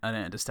I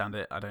don't understand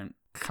it. I don't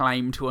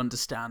claim to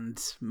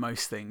understand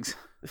most things.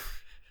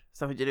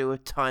 Something to do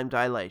with time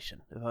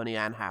dilation. If only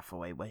Anne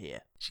Hathaway were here.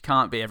 She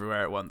can't be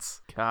everywhere at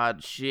once.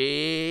 Can't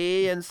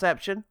she?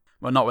 Inception?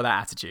 Well, not with that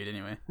attitude,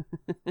 anyway.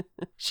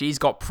 She's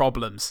got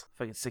problems.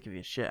 Fucking sick of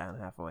your shit, Anne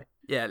Hathaway.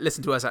 Yeah,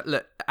 listen to us.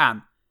 Look,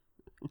 Anne,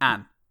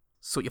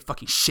 sort your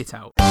fucking shit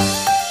out.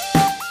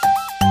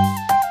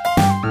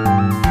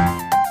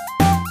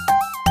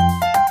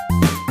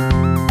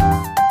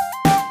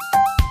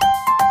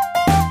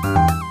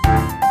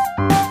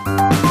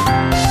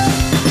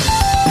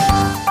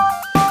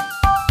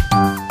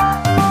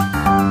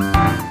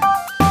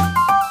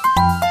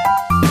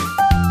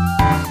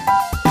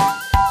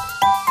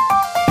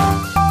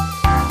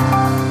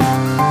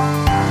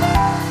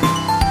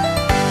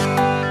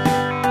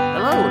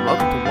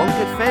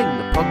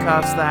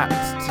 That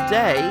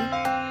today,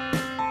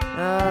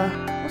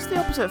 what's the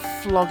opposite of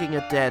flogging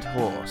a dead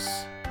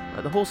horse?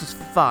 Like, the horse is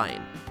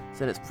fine.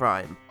 It's in its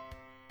prime.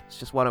 It's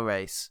just won a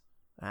race.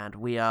 And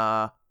we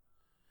are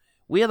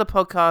the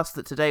podcast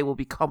that today will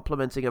be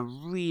complimenting a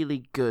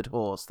really good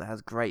horse that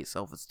has great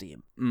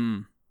self-esteem.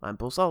 I'm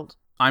Paul Salt.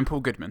 I'm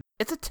Paul Goodman.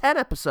 It's a 10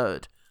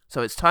 episode,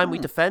 so it's time we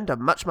defend a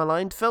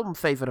much-maligned film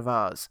favourite of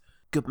ours.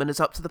 Goodman is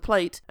up to the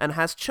plate and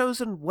has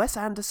chosen Wes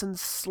Anderson's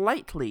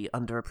slightly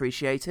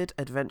underappreciated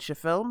adventure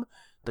film,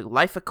 The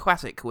Life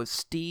Aquatic, with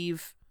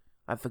Steve...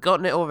 I've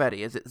forgotten it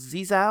already. Is it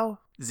Zissou?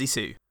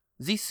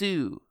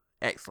 Zissou.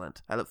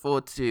 Excellent. I look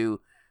forward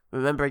to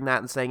remembering that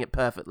and saying it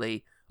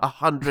perfectly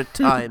 100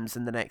 times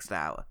in the next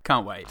hour.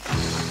 Can't wait.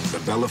 The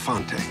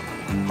Belafonte,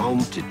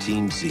 home to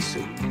Team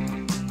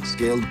Zissou.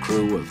 Skilled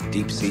crew of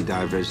deep-sea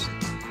divers,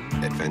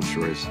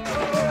 adventurers,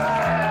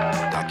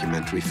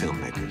 documentary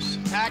filmmakers.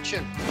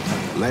 Action!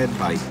 Led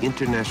by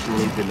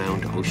internationally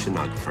renowned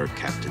oceanographer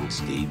Captain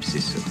Steve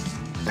Zissou,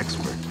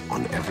 expert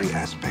on every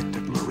aspect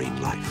of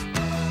marine life.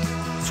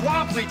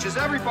 Swamp leeches,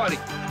 everybody!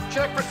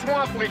 Check for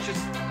swamp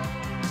leeches.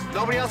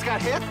 Nobody else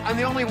got hit? I'm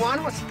the only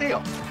one? What's the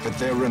deal? But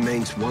there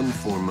remains one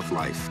form of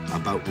life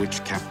about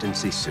which Captain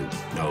Zissou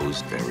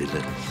knows very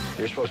little.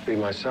 You're supposed to be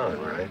my son,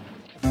 right?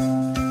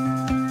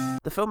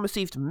 The film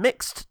received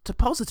mixed to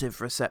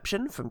positive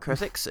reception from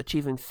critics,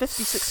 achieving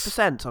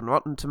 56% on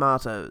Rotten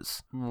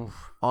Tomatoes.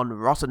 On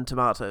Rotten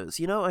Tomatoes.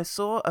 You know, I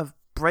saw a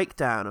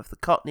breakdown of the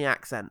Cockney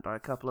accent by a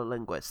couple of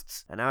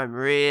linguists, and now I'm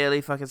really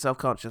fucking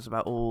self-conscious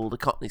about all the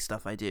Cockney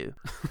stuff I do.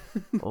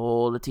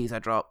 All the T's I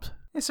dropped.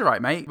 It's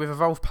alright, mate. We've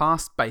evolved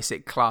past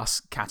basic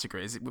class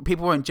categories.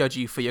 People won't judge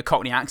you for your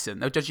Cockney accent.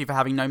 They'll judge you for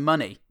having no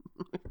money.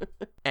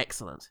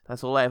 Excellent.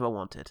 That's all I ever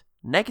wanted.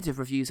 Negative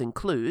reviews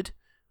include...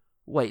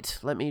 Wait,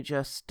 let me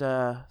just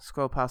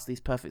scroll past these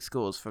perfect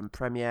scores from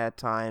Premiere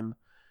Time,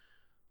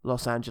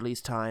 Los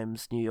Angeles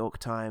Times, New York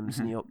Times,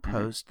 New York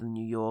Post, The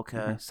New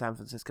Yorker, San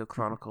Francisco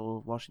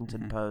Chronicle,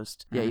 Washington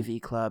Post, the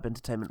AV Club,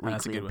 Entertainment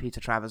Weekly, and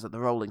Peter Travers at the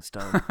Rolling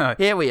Stone.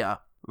 Here we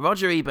are.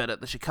 Roger Ebert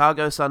at the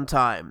Chicago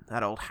Sun-Time.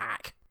 That old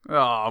hack.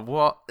 Oh,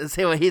 what? Let's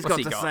hear what he's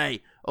got to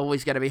say.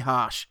 Always going to be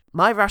harsh.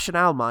 My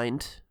rationale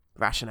mind...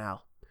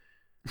 Rationale.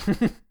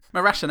 My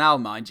rationale,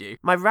 mind you.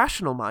 My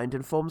rational mind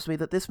informs me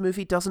that this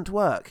movie doesn't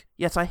work,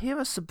 yet I hear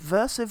a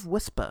subversive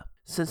whisper.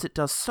 Since it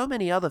does so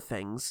many other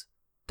things,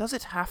 does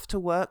it have to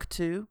work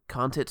too?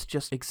 Can't it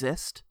just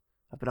exist?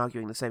 I've been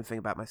arguing the same thing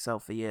about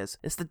myself for years.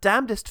 It's the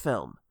damnedest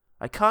film.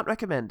 I can't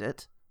recommend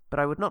it, but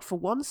I would not for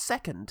 1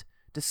 second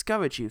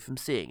discourage you from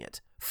seeing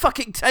it.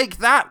 Fucking take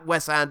that,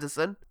 Wes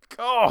Anderson!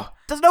 Oh!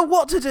 Doesn't know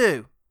what to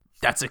do!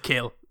 That's a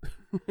kill.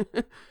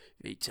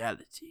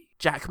 Fatality.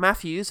 Jack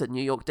Matthews at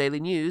New York Daily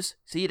News.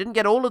 So you didn't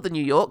get all of the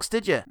New Yorks,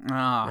 did you?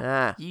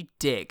 You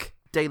dick.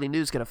 Daily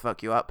News gonna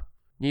fuck you up.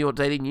 New York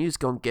Daily News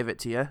gonna give it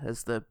to you,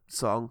 as the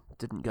song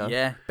didn't go.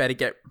 Yeah, better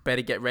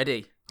get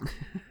ready.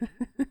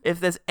 If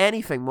there's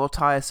anything more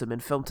tiresome in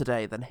film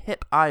today than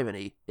hip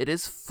irony, it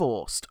is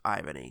forced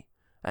irony.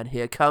 And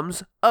here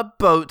comes a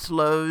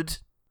boatload.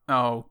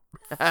 Oh,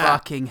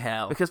 fucking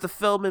hell. Because the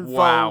film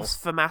involves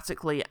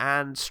thematically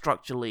and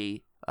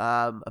structurally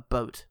a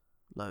boat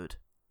load.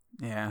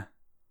 Yeah.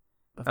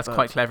 That's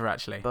quite clever,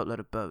 actually. Boatload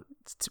of boat.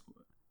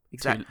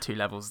 It's two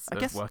levels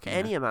of working. I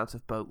guess any amount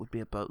of boat would be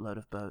a boatload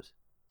of boat.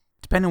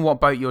 Depending on what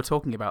boat you're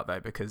talking about,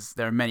 though, because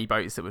there are many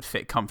boats that would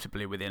fit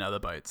comfortably within other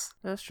boats.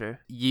 That's true.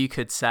 You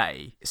could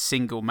say,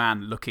 single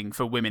man looking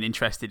for women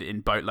interested in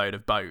boatload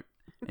of boat,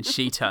 and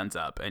she turns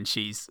up, and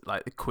she's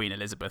like the Queen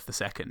Elizabeth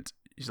II.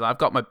 She's like, I've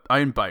got my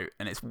own boat,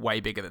 and it's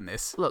way bigger than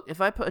this. Look,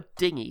 if I put a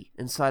dinghy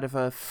inside of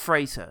a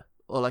freighter,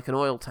 or like an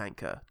oil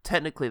tanker,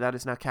 technically that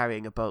is now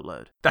carrying a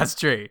boatload. That's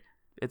true.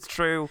 It's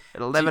true.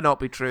 It'll never not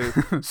be true.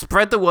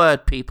 Spread the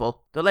word,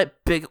 people. Don't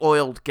let Big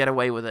Oil get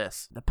away with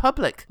this. The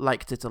public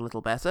liked it a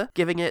little better,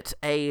 giving it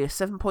a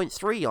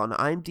 7.3 on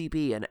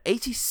IMDb and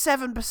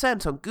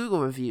 87% on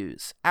Google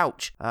reviews.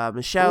 Ouch.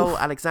 Michelle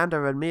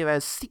Alexander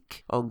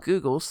Ramirez-Seek on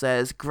Google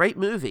says, great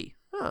movie.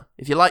 Huh.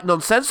 If you like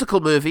nonsensical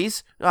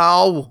movies, you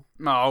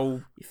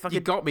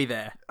got me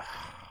there.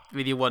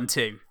 With your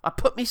 1-2. I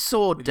put me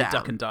sword with down. Your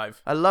duck and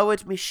dive. I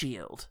lowered me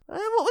shield. What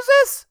was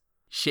this?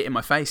 Shit in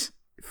my face.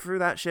 Threw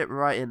that shit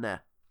right in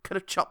there. Could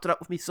have chopped it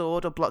up with me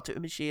sword or blocked it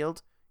with my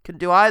shield. Couldn't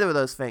do either of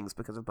those things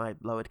because of my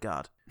lowered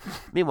guard.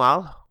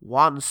 Meanwhile,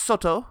 Juan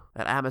Soto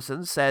at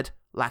Amazon said,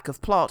 lack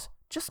of plot,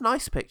 just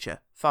nice picture,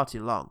 far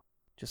too long.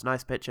 Just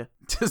nice picture.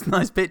 Just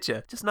nice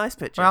picture. Just nice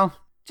picture. Well,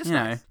 just you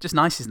nice. know, just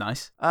nice is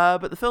nice.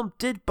 But the film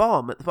did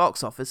bomb at the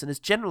box office and is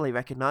generally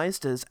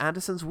recognised as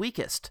Anderson's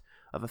weakest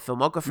of a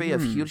filmography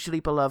of hugely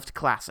beloved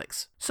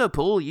classics. So,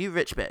 Paul, you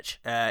rich bitch.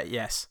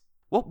 Yes.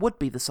 What would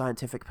be the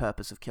scientific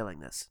purpose of killing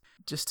this?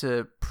 Just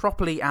to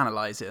properly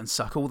analyse it and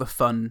suck all the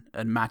fun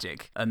and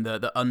magic and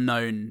the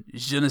unknown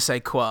je ne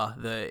sais quoi,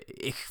 the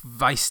ich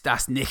weiß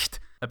das nicht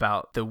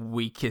about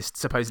the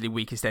supposedly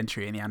weakest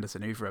entry in the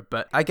Anderson oeuvre.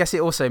 But I guess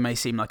it also may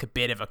seem like a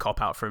bit of a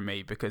cop-out from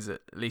me because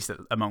at least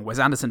among Wes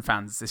Anderson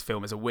fans, this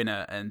film is a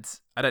winner, and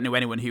I don't know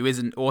anyone who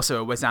isn't also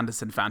a Wes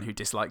Anderson fan who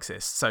dislikes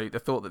this. So the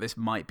thought that this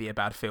might be a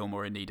bad film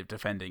or in need of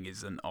defending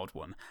is an odd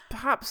one.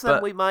 Perhaps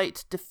then we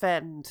might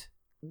defend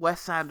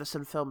Wes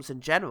Anderson films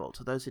in general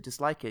to those who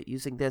dislike it,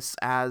 using this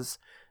as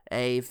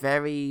a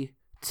very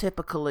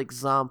typical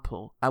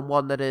example and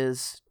one that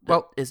is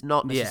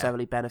not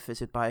necessarily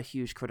benefited by a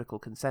huge critical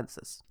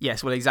consensus.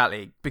 Yes, well,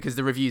 exactly, because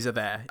the reviews are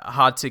there.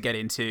 Hard to get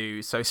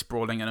into, so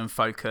sprawling and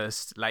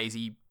unfocused,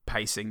 lazy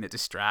pacing that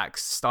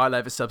distracts, style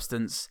over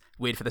substance,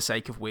 weird for the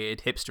sake of weird,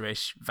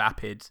 hipsterish,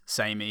 vapid,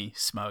 samey,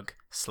 smug,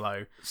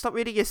 slow. Stop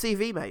reading your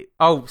CV, mate.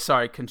 Oh,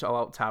 sorry,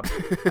 Control-Alt-Tab.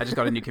 I just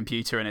got a new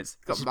computer and it's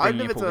just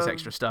bringing up all this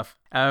extra stuff.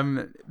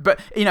 But,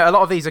 you know, a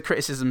lot of these are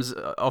criticisms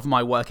of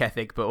my work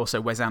ethic, but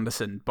also Wes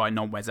Anderson by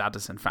non-Wes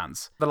Anderson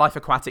fans. The Life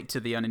Aquatic to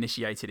the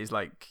uninitiated is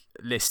like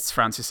lists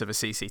Francis of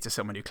Assisi to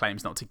someone who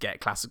claims not to get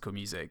classical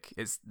music.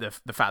 It's the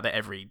fact that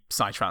every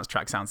Psytrance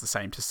track sounds the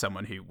same to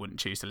someone who wouldn't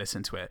choose to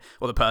listen to it.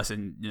 Or the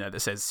person, you know,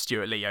 that says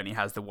Stuart Lee only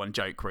has the one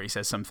joke where he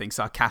says something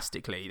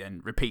sarcastically,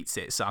 then repeats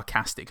it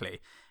sarcastically,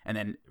 and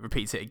then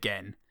repeats it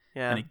again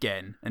and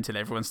again until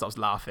everyone stops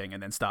laughing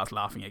and then starts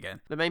laughing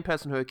again. The main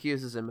person who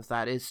accuses him of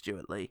that is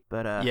Stuart Lee,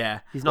 but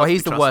he's not. Well,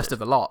 he's the worst of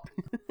the lot.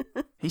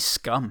 He's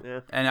scum. Yeah.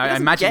 And I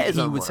imagine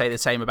he would say the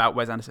same about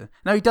Wes Anderson.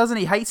 No, he doesn't.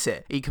 He hates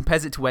it. He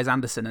compares it to Wes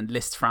Anderson and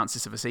lists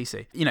Francis of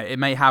Assisi. You know, it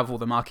may have all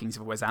the markings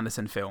of a Wes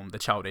Anderson film, the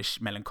childish,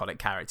 melancholic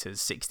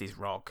characters, 60s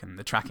rock, and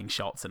the tracking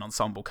shots and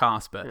ensemble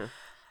cast, but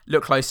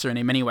look closer, and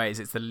in many ways,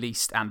 it's the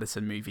least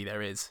Anderson movie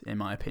there is, in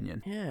my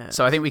opinion. Yeah.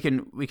 So I think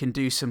we can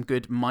do some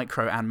good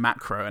micro and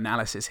macro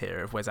analysis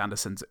here of Wes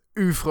Anderson's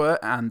oeuvre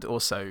and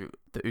also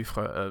the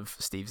oeuvre of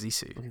Steve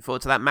Zissou. Looking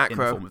forward to that macro. In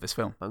the form of this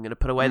film. I'm going to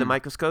put away the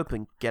microscope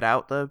and get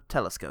out the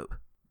telescope.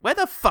 Where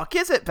the fuck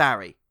is it,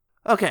 Barry?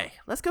 Okay,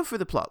 let's go through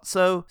the plot.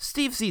 So,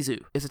 Steve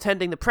Zissou is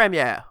attending the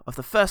premiere of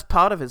the first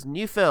part of his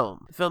new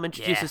film. The film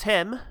introduces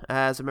him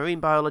as a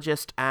marine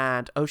biologist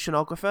and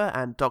oceanographer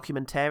and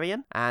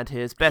documentarian, and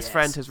his best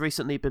friend has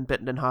recently been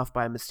bitten in half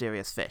by a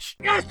mysterious fish.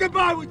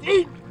 Esteban was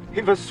eaten!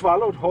 He was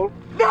swallowed whole?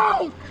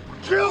 No!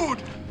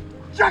 Chewed!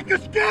 Check the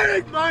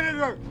scanning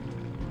monitor!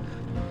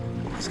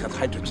 He's got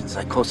hydrogen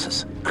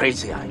psychosis.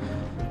 Crazy eye.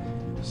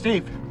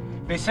 Steve,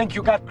 they think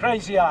you got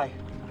crazy eye.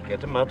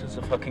 Get him out of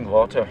the fucking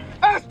water.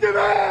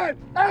 Esteban!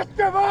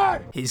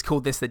 Esteban! He's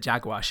called this the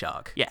Jaguar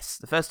Shark. Yes,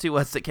 the first two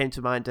words that came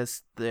to mind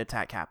as the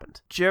attack happened.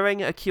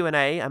 During a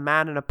Q&A, a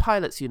man in a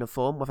pilot's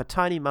uniform with a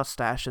tiny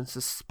mustache and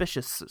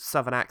suspicious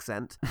southern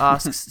accent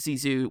asks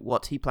Zissou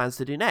what he plans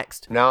to do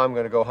next. Now I'm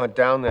going to go hunt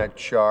down that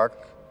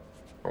shark,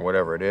 or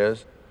whatever it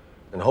is,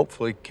 and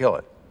hopefully kill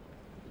it.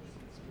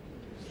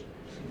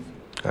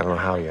 I don't know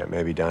how yet,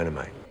 maybe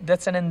dynamite.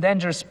 That's an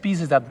endangered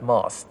species at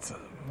most.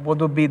 What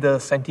would be the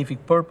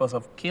scientific purpose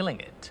of killing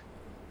it?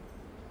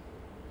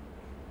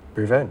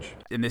 Revenge.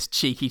 And this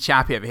cheeky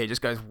chappy over here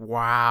just goes,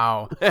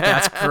 wow,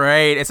 that's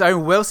great. It's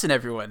Owen Wilson,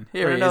 everyone.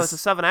 Here he No, is. it's a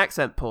southern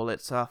accent, Paul.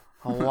 It's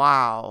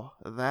wow,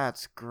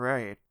 that's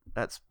great.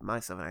 That's my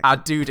southern I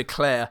accent. do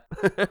declare.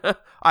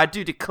 I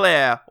do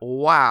declare,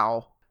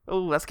 wow.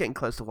 Oh, that's getting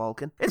close to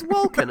Walken. It's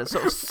Walken, a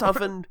sort of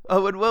southern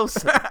Owen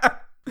Wilson.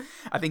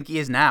 I think he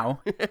is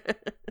now.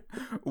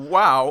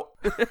 Wow.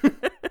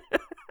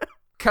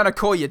 Can I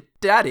call you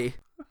daddy?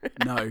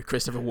 No,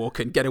 Christopher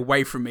Walken, get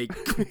away from me.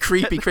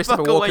 Creepy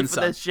Christopher Fuck away Walken,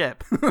 from this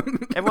ship.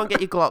 Everyone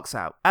get your Glocks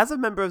out. As a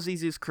member of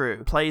Zissou's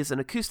crew plays an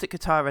acoustic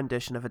guitar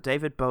rendition of a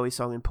David Bowie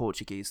song in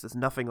Portuguese, there's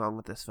nothing wrong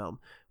with this film.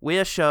 We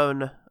are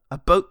shown a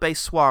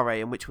boat-based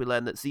soiree in which we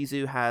learn that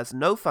Zissou has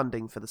no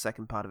funding for the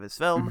second part of his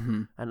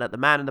film, and that the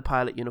man in the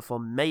pilot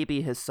uniform may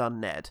be his son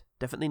Ned.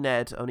 Definitely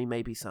Ned, only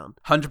maybe son.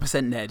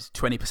 100% Ned,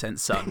 20%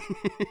 son.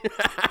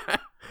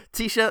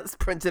 T-shirts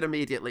printed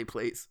immediately,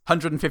 please.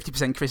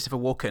 150% Christopher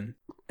Walken.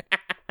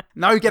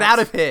 No, get out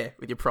of here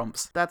with your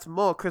prompts. That's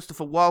more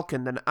Christopher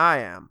Walken than I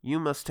am. You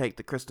must take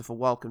the Christopher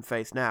Walken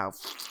face now.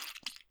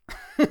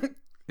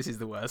 This is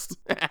the worst.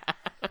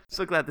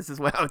 So glad this is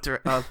where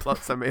our plot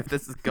summary of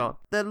this is gone.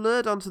 They're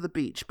lured onto the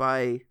beach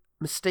by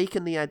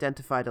mistakenly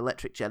identified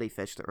electric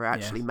jellyfish that are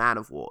actually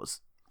man-of-wars.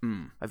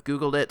 I've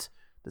Googled it.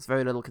 There's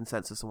very little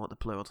consensus on what the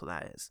plural to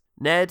that is.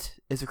 Ned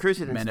is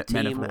recruited into the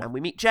team, and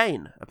we meet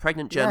Jane, a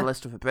pregnant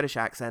journalist with a British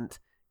accent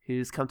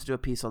who's come to do a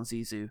piece on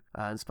Zissou,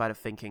 in spite of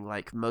thinking,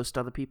 like most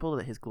other people,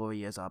 that his glory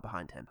years are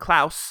behind him.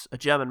 Klaus, a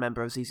German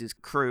member of Zissou's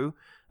crew,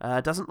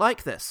 doesn't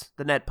like this.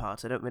 The Ned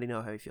part. I don't really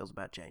know how he feels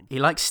about Jane. He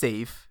likes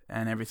Steve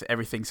and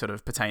everything sort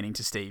of pertaining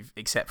to Steve,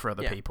 except for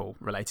other people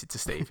related to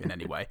Steve in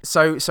any way.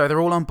 So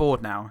they're all on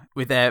board now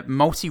with their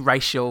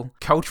multiracial,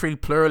 culturally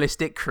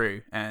pluralistic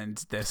crew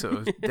and their sort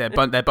of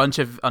their bunch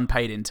of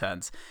unpaid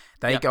interns.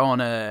 They go on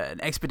an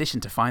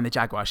expedition to find the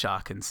jaguar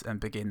shark and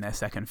begin their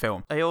second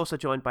film. They're also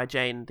joined by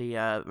Jane,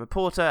 the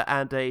reporter,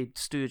 and a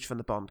stooge from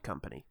the Bond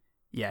company.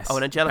 Yes. Oh,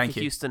 and Angelica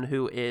Houston,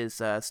 who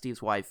is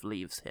Steve's wife,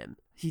 leaves him.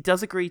 He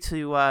does agree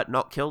to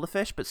not kill the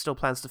fish, but still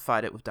plans to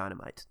fight it with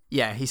dynamite.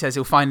 Yeah, he says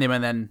he'll find him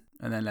and then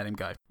let him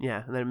go.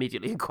 Yeah, and then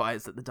immediately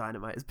inquires that the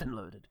dynamite has been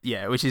loaded.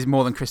 Yeah, which is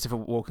more than Christopher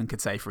Walken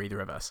could say for either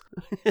of us.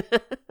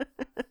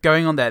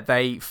 Going on there,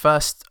 they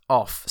first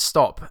off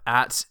stop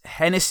at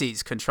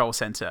Hennessy's control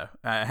center.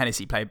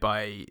 Hennessy, played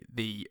by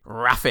the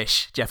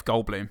raffish Jeff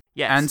Goldblum.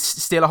 Yes. And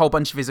steal a whole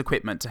bunch of his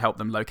equipment to help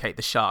them locate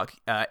the shark,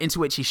 into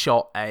which he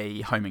shot a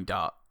homing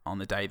dart on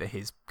the day that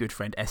his good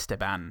friend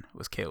Esteban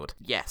was killed.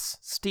 Yes.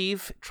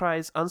 Steve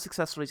tries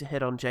unsuccessfully to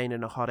hit on Jane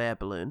in a hot air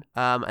balloon,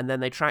 and then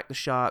they track the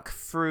shark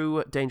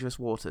through dangerous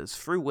waters,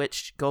 through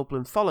which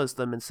Goldblum follows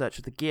them in search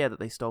of the gear that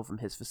they stole from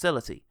his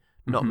facility,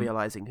 not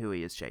realizing who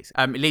he is chasing.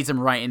 It leads them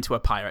right into a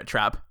pirate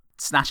trap.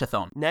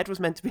 Snatch-a-thon. Ned was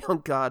meant to be on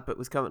guard, but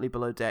was currently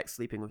below deck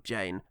sleeping with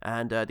Jane,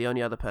 and the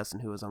only other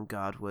person who was on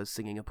guard was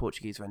singing a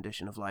Portuguese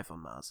rendition of Life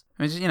on Mars.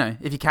 I mean, you know,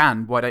 if you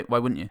can, why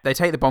wouldn't you? They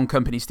take the Bond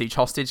company stooge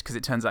hostage because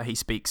it turns out he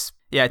speaks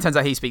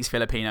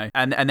Filipino,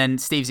 and then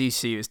Steve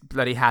Zissou has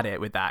bloody had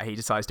it with that. He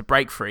decides to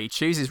break free,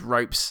 chooses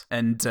ropes,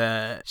 and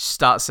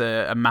starts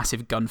a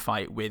massive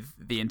gunfight with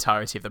the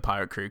entirety of the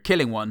pirate crew,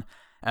 killing one.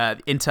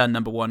 Intern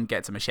number 1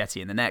 gets a machete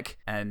in the neck,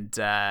 and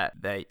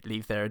they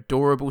leave their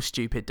adorable,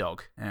 stupid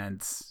dog. And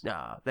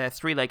their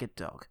 3-legged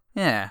dog.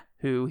 Yeah,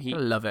 I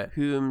love it.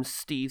 Whom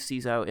Steve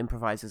Ciso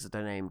improvises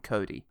the name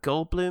Cody.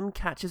 Goldblum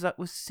catches up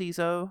with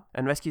Ciso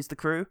and rescues the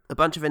crew. A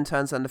bunch of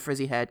interns and the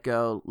frizzy-haired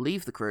girl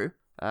leave the crew.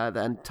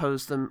 Then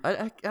tows them.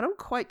 I don't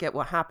quite get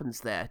what happens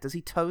there. Does he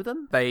tow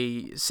them?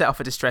 They set off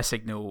a distress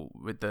signal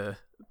with the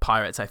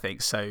pirates, I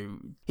think. So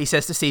he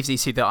says to Steve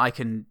Zissou that I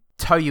can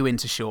tow you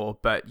into shore,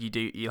 but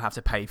you'll have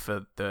to pay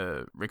for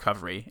the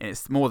recovery, and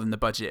it's more than the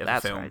budget of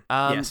the film.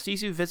 Right. Yes.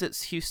 Zissou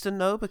visits Houston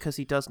though because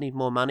he does need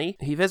more money.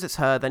 He visits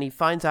her, then he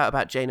finds out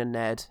about Jane and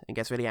Ned and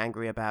gets really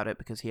angry about it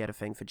because he had a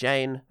thing for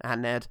Jane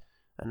and Ned,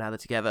 and now they're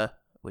together,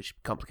 which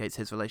complicates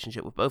his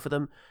relationship with both of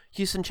them.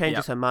 Houston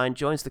changes her mind,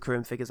 joins the crew,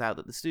 and figures out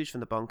that the stooge from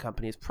the Bond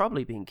company is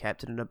probably being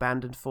kept in an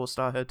abandoned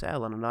 4-star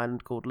hotel on an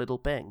island called Little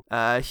Bing.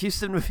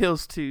 Houston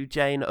reveals to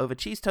Jane over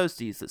cheese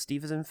toasties that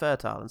Steve is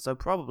infertile, and so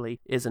probably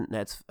isn't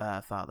Ned's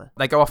father.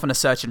 They go off on a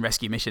search and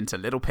rescue mission to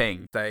Little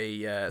Ping.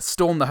 They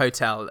storm the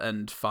hotel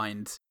and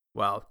find,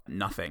 well,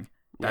 nothing.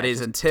 That is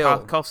until...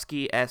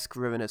 Tarkovsky-esque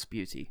ruinous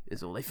beauty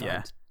is all they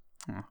find.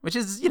 Yeah. Which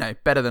is,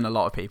 better than a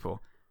lot of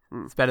people.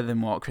 It's better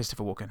than what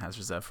Christopher Walken has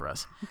reserved for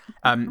us.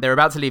 They're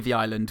about to leave the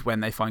island when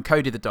they find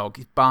Cody the dog.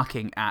 He's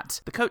barking at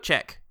the coat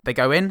check. They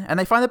go in and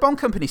they find the Bond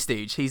company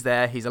stooge. He's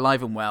there. He's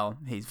alive and well.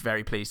 He's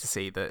very pleased to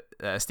see that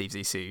Steve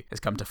Zissou has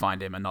come to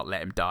find him and not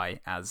let him die,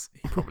 as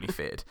he probably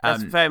feared.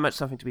 That's very much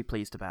something to be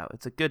pleased about.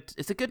 It's a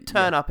good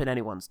turn up in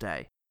anyone's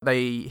day.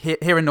 They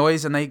hear a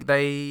noise and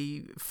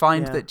they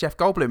find that Jeff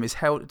Goldblum is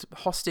held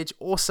hostage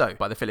also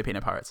by the Filipino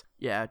pirates.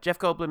 Yeah, Jeff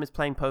Goldblum is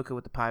playing poker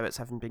with the pirates,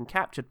 having been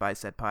captured by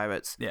said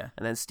pirates. Yeah.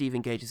 And then Steve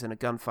engages in a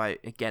gunfight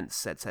against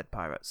said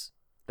pirates.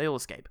 They all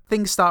escape.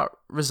 Things start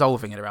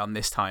resolving at around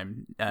this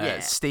time.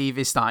 Steve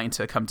is starting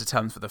to come to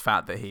terms with the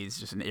fact that he's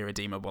just an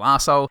irredeemable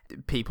arsehole.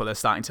 People are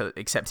starting to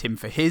accept him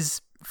for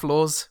his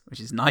flaws, which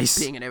is nice.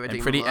 Being an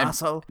irredeemable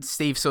arsehole.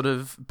 Steve sort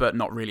of, but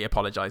not really,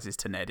 apologizes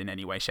to Ned in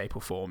any way, shape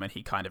or form, and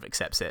he kind of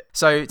accepts it.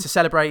 So to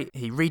celebrate,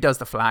 he redoes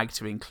the flag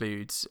to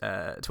include, he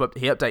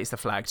updates the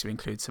flag to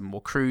include some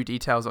more crew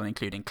details on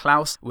including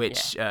Klaus,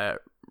 which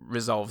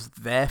resolves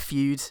their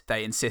feud.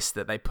 They insist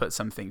that they put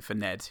something for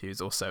Ned, who's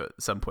also at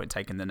some point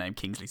taken the name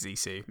Kingsley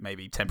Zissou,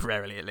 maybe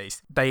temporarily at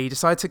least. They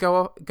decide to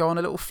go on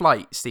a little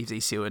flight, Steve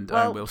Zissou and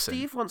Owen Wilson.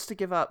 Steve wants to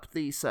give up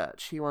the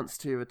search. He wants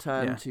to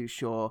return to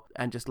shore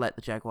and just let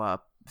the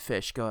jaguar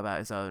fish go about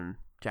his own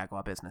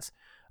jaguar business.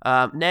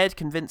 Ned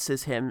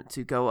convinces him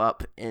to go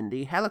up in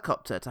the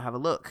helicopter to have a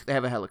look. They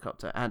have a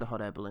helicopter and a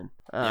hot air balloon.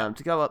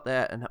 To go up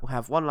there and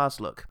have one last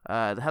look.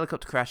 The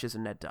helicopter crashes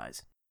and Ned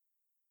dies.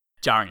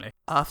 Jarringly.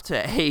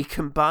 After a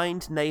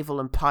combined naval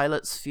and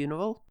pilot's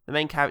funeral, the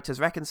main characters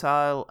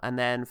reconcile and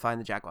then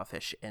find the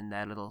jaguarfish in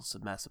their little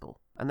submersible.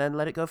 And then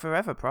let it go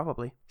forever,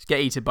 probably. Get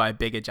eaten by a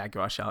bigger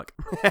jaguar shark.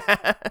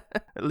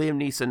 Liam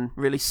Neeson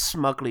really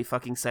smugly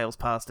fucking sails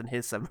past in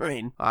his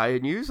submarine. I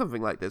knew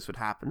something like this would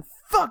happen.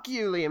 Fuck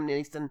you, Liam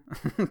Neeson.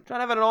 Trying to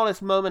have an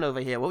honest moment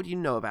over here. What would you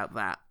know about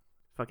that?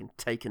 Fucking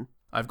Taken.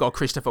 I've got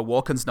Christopher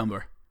Walken's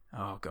number.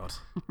 Oh, God.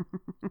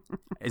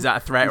 Is that a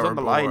threat He's or on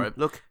the a line?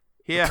 Look.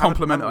 Here,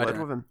 compliment? I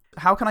don't know.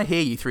 How can I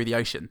hear you through the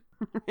ocean?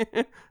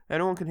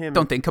 Anyone can hear me.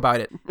 Don't think about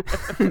it.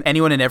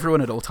 Anyone and everyone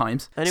at all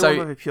times. Anyone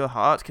with a pure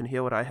heart can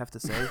hear what I have to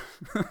say.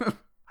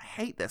 I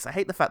hate this. I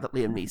hate the fact that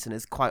Liam Neeson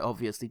is quite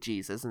obviously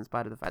Jesus, in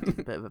spite of the fact he's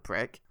a bit of a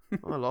prick.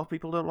 Well, a lot of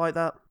people don't like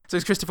that. So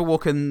is Christopher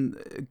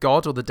Walken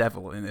God or the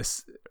devil in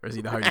this? Or is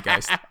he the Holy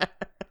Ghost?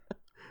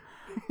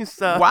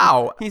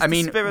 Wow. He's I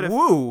mean,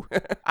 woo.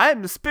 I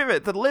am the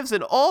spirit that lives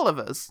in all of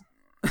us.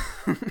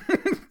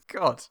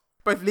 God.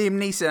 Both Liam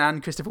Neeson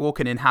and Christopher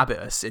Walken inhabit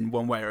us in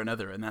one way or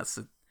another, and that's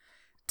a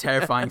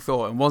terrifying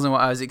thought and wasn't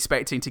what I was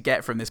expecting to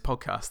get from this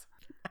podcast.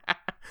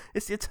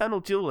 It's the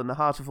eternal jewel in the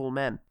heart of all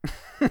men.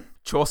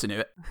 Chaucer knew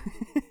it.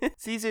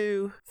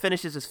 Zissou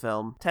finishes his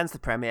film, tends the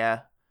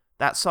premiere.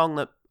 That song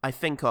that I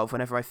think of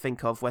whenever I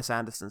think of Wes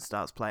Anderson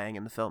starts playing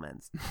and the film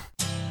ends.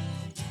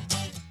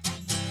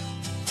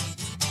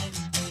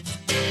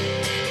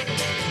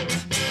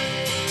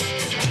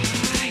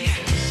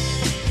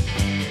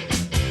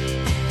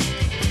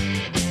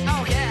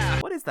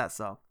 What is that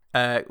song?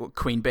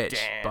 Queen Bitch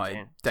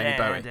by David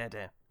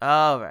Bowie.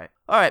 All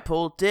right,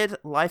 Paul. Did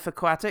Life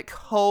Aquatic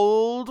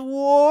hold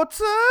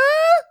water?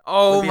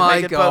 Oh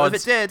my God.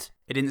 If it did.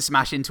 It didn't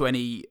smash into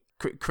any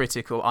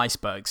critical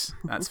icebergs,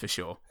 that's for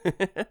sure.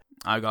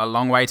 I've got a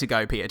long way to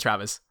go, Peter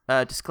Travers.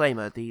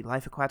 Disclaimer, the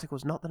Life Aquatic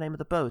was not the name of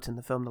the boat in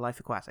the film The Life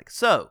Aquatic.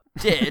 So,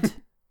 did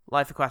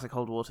Life Aquatic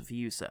hold water for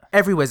you, sir?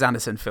 Every Wes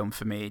Anderson film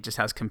for me just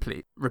has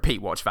complete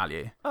repeat watch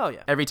value. Oh,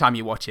 yeah. Every time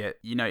you watch it,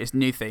 you notice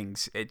new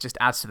things. It just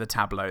adds to the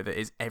tableau that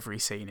is every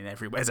scene in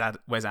every Wes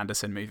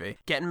Anderson movie.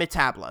 Getting me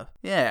tableau.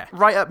 Yeah,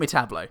 right up my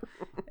tableau.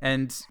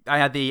 And I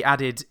had the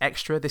added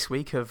extra this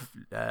week of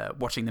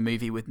watching the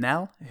movie with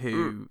Nell,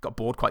 who got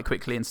bored quite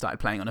quickly and started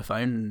playing on her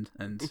phone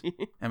and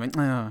went,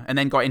 oh, and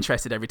then got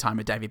interested every time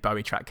a David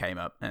Bowie track came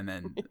up. And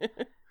then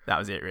that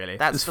was it, really.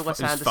 That's the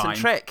Wes Anderson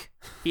trick.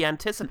 He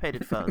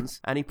anticipated phones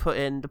and he put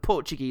in the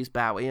Portuguese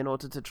Bowie in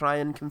order to try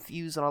and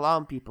confuse and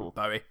alarm people.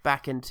 Bowie.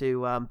 Back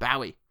into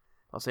Bowie.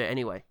 I'll say it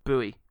anyway.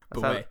 Bowie.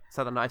 Bowie. That's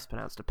how the knife's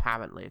pronounced,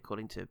 apparently,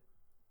 according to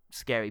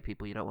scary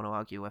people you don't want to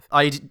argue with.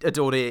 I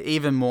adored it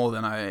even more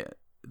than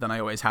I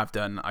always have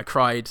done. I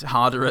cried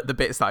harder at the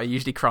bits that I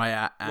usually cry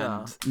at,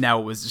 and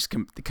Nell was just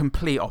the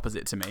complete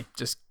opposite to me.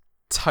 Just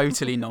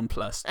totally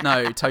nonplussed.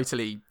 No,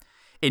 totally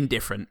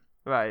indifferent.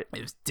 Right.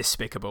 It was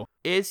despicable.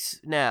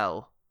 Is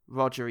Nell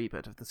Roger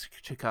Ebert of the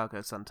Chicago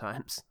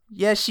Sun-Times?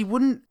 Yeah, she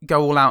wouldn't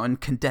go all out and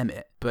condemn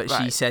it, but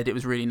she said it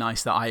was really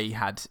nice that I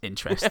had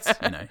interests.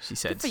 You know, she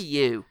said, good for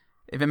you.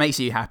 If it makes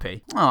you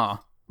happy.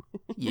 Aw,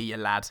 you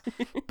lad.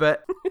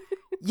 But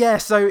yeah,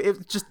 so it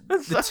was just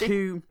the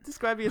two.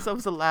 Describing yourself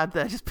as a lad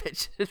there, just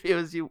pictured you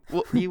as you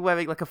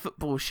wearing like a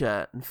football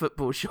shirt and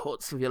football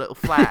shorts with your little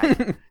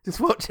flag, just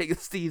watching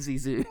Steve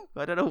Zissou.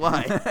 I don't know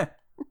why.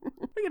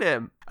 Look at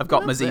him. I've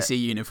got my ZC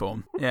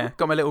uniform. Yeah,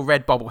 got my little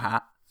red bobble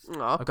hat.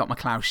 Aww. I've got my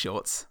Klaus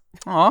shorts.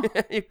 Aw.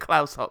 Your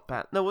Klaus hot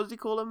pants. No, what does he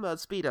call them?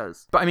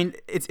 Speedos. But I mean,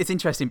 it's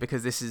interesting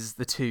because this is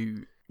the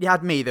two. You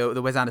had me,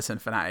 the Wes Anderson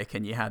fanatic,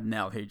 and you had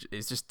Nell, who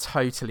is just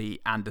totally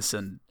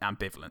Anderson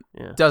ambivalent.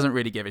 Yeah. Doesn't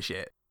really give a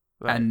shit.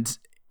 Right. And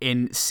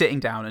in sitting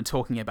down and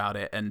talking about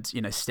it and,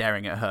 you know,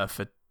 staring at her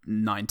for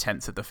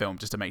 9/10 of the film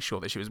just to make sure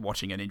that she was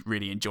watching and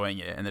really enjoying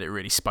it and that it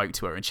really spoke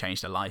to her and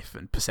changed her life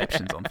and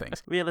perceptions on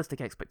things.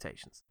 Realistic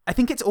expectations. I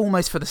think it's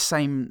almost for the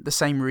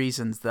same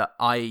reasons that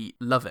I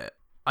love it.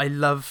 I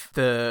love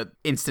the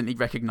instantly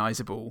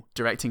recognizable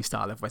directing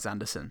style of Wes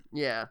Anderson.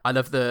 Yeah. I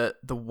love the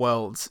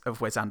worlds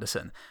of Wes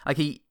Anderson. Like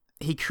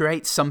he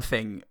creates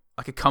something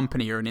like a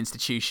company or an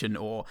institution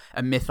or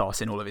a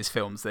mythos in all of his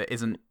films that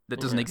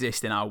doesn't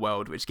exist in our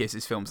world, which gives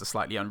his films a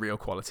slightly unreal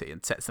quality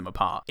and sets them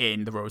apart.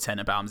 In the Royal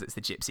Tenenbaums, it's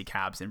the Gypsy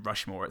Cabs. In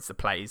Rushmore, it's the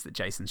plays that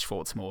Jason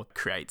Schwartzman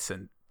creates,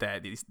 and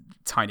they're these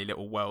tiny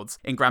little worlds.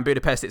 In Grand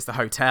Budapest, it's the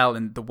hotel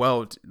and the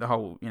world, the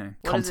whole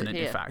continent,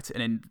 in fact.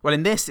 And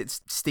in this,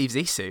 it's Steve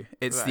Zissou.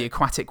 It's the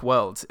aquatic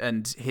world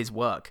and his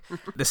work,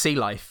 the sea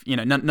life.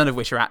 None of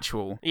which are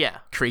actual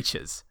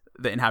creatures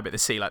that inhabit the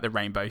sea, like the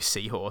rainbow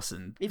seahorse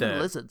and even the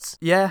lizards.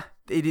 Yeah,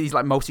 these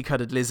like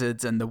multicolored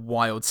lizards and the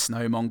wild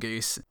snow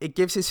mongoose. It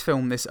gives his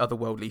film this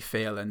otherworldly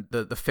feel, and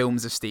the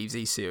films of Steve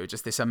Zissou are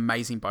just this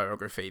amazing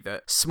biography,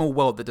 that small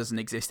world that doesn't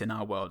exist in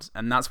our world,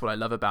 and that's what I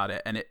love about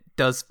it. And it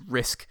does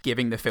risk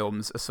giving the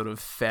films a sort of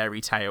fairy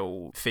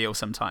tale feel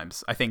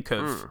sometimes. I think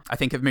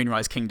of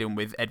Moonrise Kingdom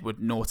with Edward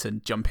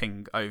Norton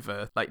jumping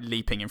over, like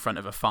leaping in front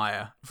of a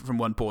fire from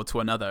one board to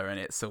another, and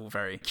it's all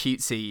very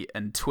cutesy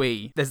and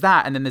twee. There's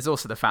that, and then there's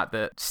also the fact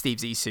that Steve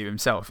Zissou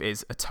himself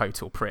is a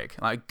total prick,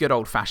 like a good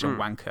old-fashioned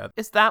wanker.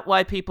 Is that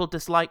why people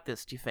dislike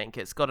this, do you think?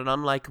 It's got an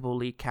unlikable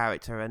lead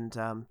character, and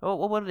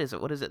what is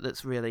it? What is it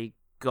that's really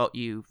got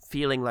you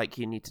feeling like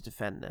you need to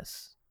defend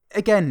this?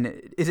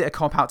 Again, is it a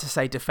cop-out to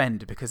say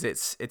defend? Because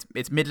it's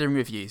middling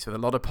reviews with a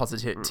lot of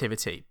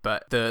positivity,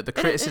 but the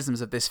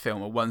criticisms of this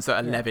film are ones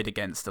that are levied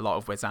against a lot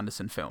of Wes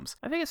Anderson films.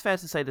 I think it's fair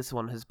to say this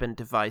one has been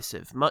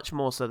divisive, much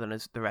more so than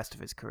the rest of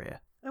his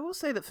career. I will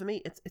say that for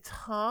me, it's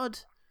hard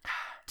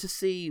to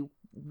see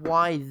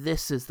why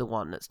this is the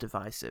one that's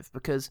divisive,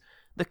 because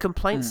the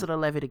complaints that are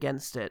levied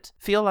against it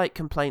feel like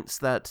complaints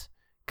that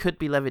could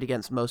be levied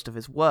against most of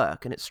his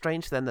work, and it's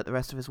strange then that the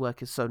rest of his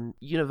work is so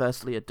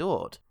universally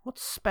adored.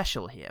 What's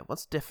special here?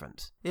 What's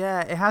different?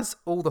 Yeah, it has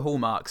all the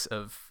hallmarks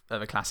of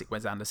a classic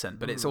Wes Anderson,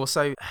 but it's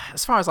also,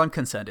 as far as I'm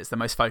concerned, it's the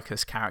most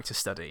focused character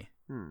study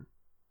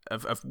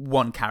of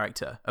one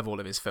character of all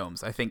of his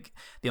films. I think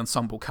the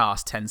ensemble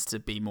cast tends to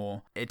be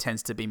more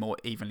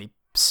evenly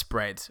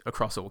spread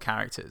across all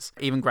characters.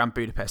 Even Grand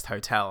Budapest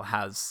Hotel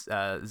has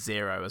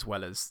Zero as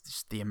well as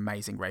just the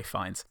amazing Ralph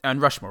Fiennes.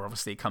 And Rushmore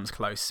obviously comes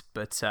close,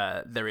 but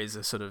there is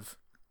a sort of,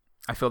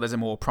 I feel there's a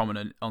more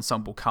prominent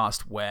ensemble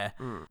cast where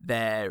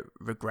their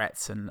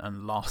regrets and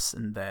loss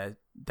and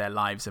their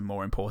lives are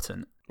more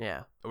important.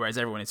 Yeah. Whereas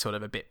everyone is sort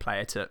of a bit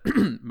player to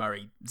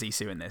Murray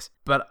Zissou in this.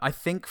 But I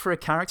think for a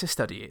character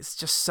study, it's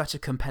just such a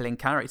compelling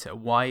character.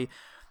 Why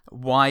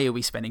are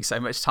we spending so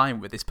much time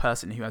with this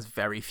person who has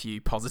very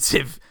few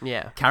positive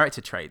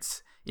character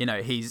traits? You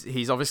know,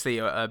 he's obviously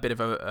a bit of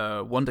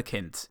a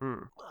wonderkind.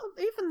 Well,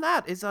 even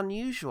that is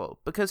unusual,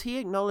 because he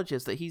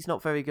acknowledges that he's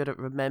not very good at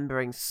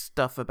remembering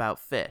stuff about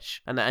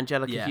fish, and that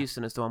Angelica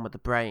Houston is the one with the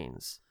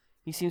brains.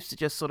 He seems to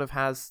just sort of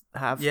have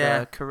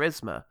the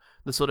charisma,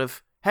 the sort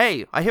of,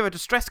 hey, I hear a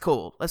distress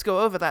call, let's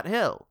go over that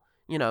hill,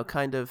 you know,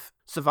 kind of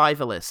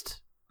survivalist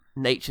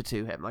nature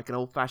to him, like an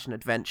old-fashioned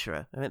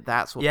adventurer. I think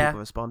that's what people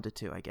responded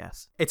to, I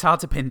guess. It's hard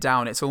to pin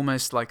down. It's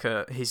almost like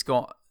he's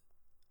got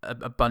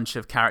a bunch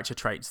of character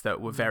traits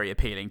that were very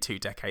appealing 2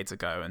 decades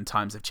ago, and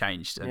times have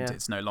changed, and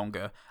it's no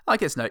longer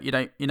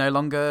you no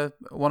longer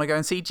want to go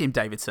and see Jim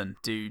Davidson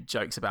do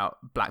jokes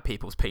about black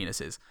people's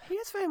penises. He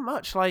is very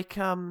much like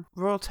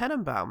Royal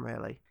Tenenbaum,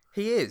 really.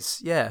 He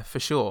is, yeah,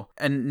 for sure.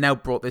 And Nell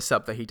brought this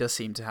up, that he does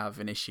seem to have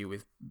an issue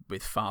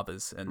with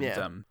fathers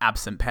and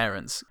absent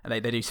parents. And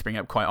they do spring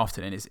up quite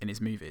often in his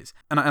movies.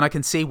 And I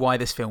can see why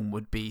this film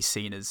would be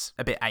seen as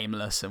a bit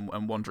aimless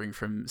and wandering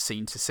from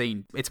scene to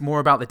scene. It's more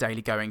about the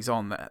daily goings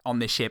on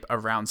this ship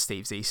around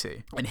Steve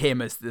Zissou and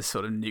him as the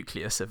sort of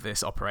nucleus of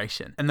this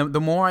operation. And the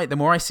more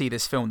I see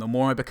this film, the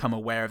more I become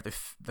aware of the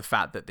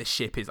fact that this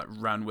ship is like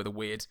run with a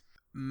weird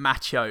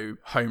macho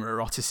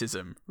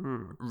homoeroticism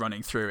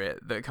running through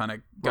it that kind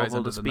of goes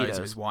under the nose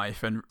of his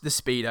wife, and the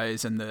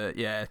Speedos and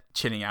the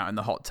chilling out in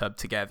the hot tub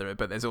together.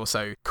 But there's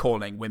also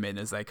calling women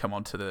as they come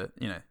onto the,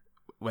 you know,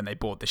 when they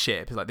board the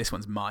ship. It's like, this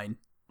one's mine.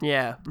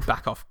 Yeah.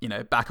 Back off,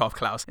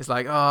 Klaus. It's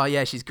like, oh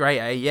yeah, she's great,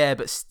 eh? Yeah,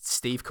 but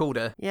Steve called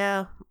her.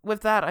 Yeah.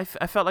 With that, I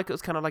felt like it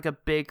was kind of like a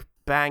Big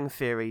Bang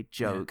Theory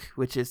joke,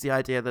 which is the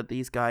idea that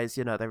these guys,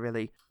 you know, they're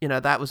really, you know,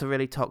 that was a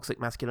really toxic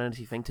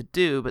masculinity thing to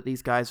do, but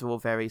these guys are all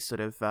very sort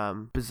of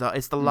bizarre.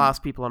 It's the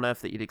last people on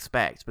Earth that you'd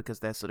expect, because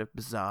they're sort of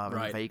bizarre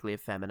and vaguely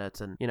effeminate,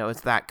 and, you know,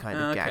 it's that kind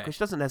of gag, which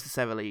doesn't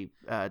necessarily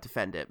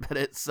defend it, but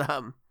it's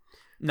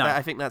no,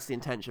 I think that's the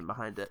intention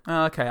behind it.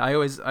 Okay,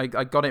 I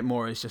got it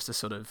more as just a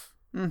sort of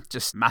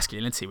just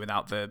masculinity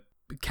without the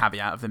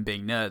caveat of them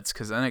being nerds,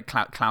 because I know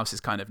Klaus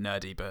is kind of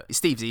nerdy, but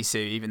Steve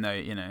Zissou, even though,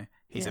 you know,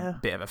 he's a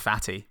bit of a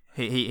fatty,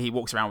 he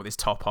walks around with his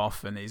top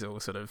off, and he's all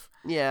sort of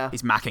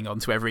he's macking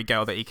onto every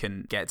girl that he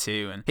can get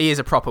to, and he is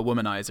a proper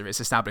womanizer. It's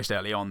established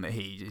early on that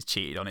he is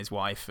cheated on his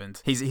wife, and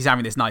he's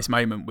having this nice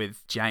moment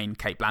with Jane,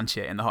 Kate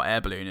Blanchett, in the hot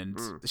air balloon, and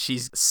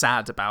she's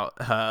sad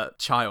about her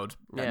child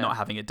not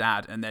having a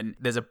dad, and then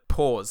there's a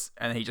pause,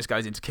 and he just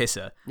goes in to kiss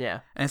her,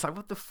 and it's like,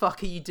 what the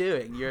fuck are you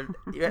doing? You're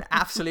an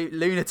absolute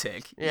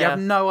lunatic. You have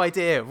no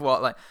idea of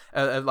what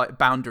like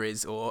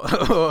boundaries or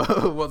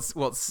what's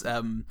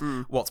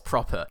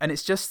proper, and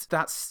it's just,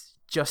 that's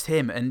just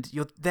him, and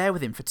you're there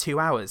with him for 2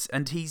 hours,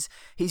 and he's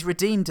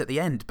redeemed at the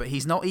end, but he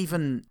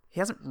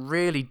hasn't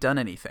really done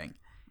anything.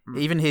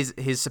 Even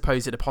his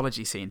supposed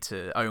apology scene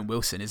to Owen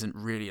Wilson isn't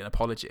really an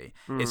apology.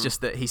 It's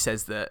just that he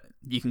says that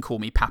you can call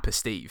me Papa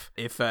Steve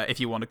if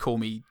you want to call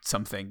me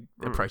something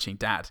approaching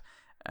Dad.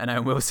 And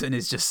Owen Wilson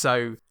is just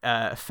so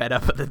fed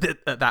up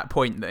at that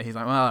point that he's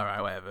like, well, all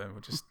right, whatever,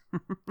 we'll just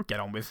get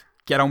on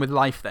with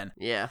life then.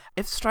 Yeah.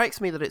 It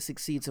strikes me that it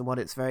succeeds in what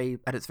at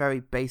its very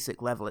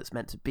basic level it's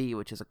meant to be,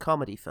 which is a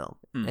comedy film.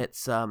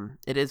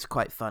 It is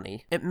quite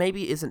funny. It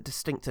maybe isn't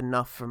distinct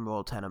enough from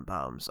Royal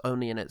Tenenbaums,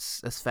 only in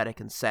its aesthetic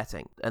and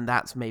setting. And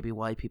that's maybe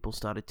why people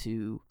started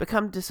to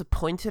become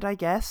disappointed, I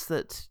guess,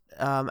 that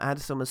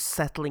Anderson was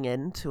settling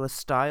into a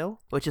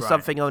style, which is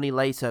something only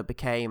later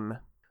became...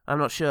 I'm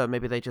not sure,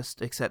 maybe they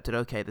just accepted,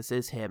 okay, this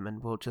is him,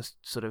 and we'll just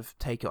sort of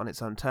take it on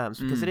its own terms,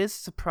 because it is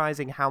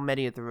surprising how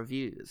many of the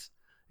reviews,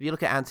 if you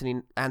look at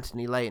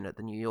Anthony Lane at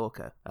The New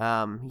Yorker,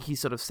 he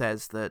sort of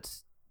says that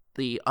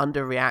the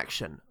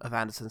underreaction of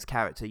Anderson's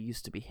characters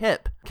used to be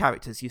hip,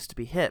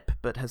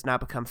 but has now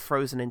become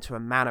frozen into a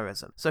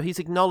mannerism. So he's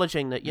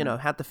acknowledging that, you know,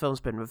 had the films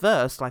been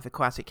reversed, Life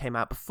Aquatic came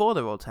out before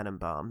the Royal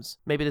Tenenbaums,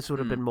 maybe this would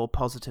have been more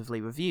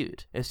positively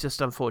reviewed. It's just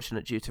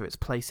unfortunate due to its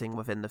placing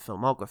within the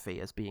filmography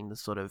as being the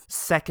sort of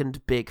second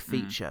big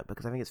feature,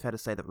 because I think it's fair to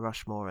say that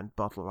Rushmore and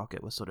Bottle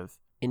Rocket were sort of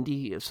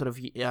indie,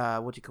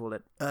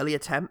 early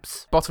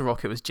attempts. Bottle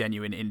Rocket was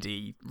genuine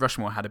indie.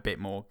 Rushmore had a bit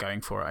more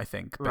going for it, I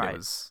think, but it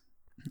was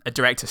a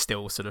director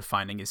still sort of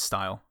finding his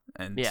style.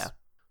 And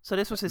so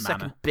this was his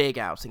second big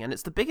outing, and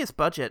it's the biggest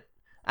budget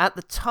at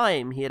the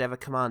time he had ever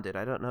commanded.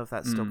 I don't know if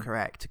that's still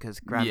correct, because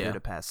Grand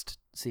Budapest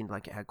seemed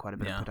like it had quite a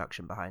bit of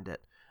production behind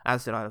it,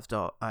 as did Isle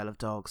of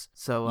Dogs.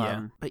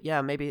 So, but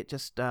yeah, maybe it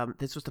just,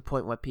 this was the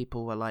point where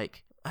people were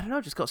like, I don't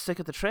know, just got sick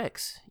of the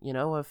tricks,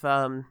 of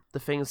the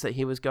things that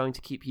he was going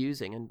to keep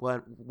using, and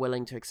weren't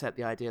willing to accept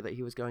the idea that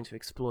he was going to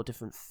explore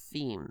different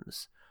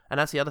themes. And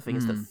that's the other thing,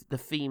 is that the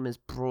theme is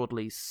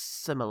broadly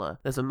similar.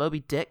 There's a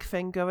Moby Dick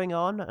thing going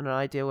on, and an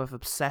idea of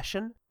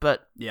obsession,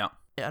 but I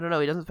don't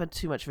know, he doesn't spend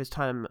too much of his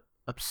time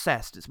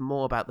obsessed. It's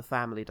more about the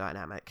family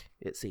dynamic,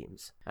 it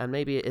seems. And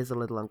maybe it is a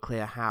little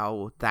unclear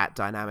how that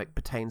dynamic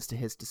pertains to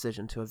his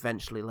decision to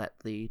eventually let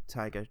the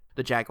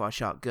jaguar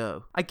shark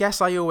go. I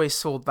guess I always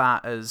saw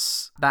that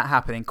as that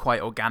happening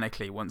quite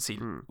organically once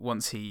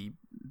he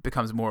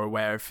becomes more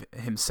aware of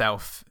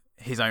himself,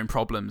 his own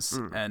problems,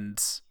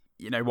 and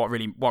what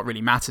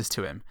really matters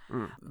to him.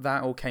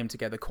 That all came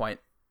together quite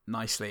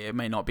nicely. It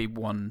may not be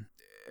one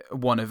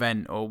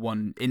event or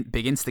one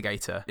big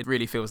instigator. It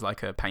really feels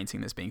like a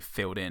painting that's being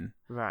filled in,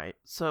 right?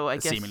 So I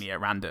guess seemingly at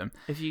random.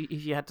 If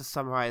you had to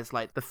summarize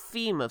like the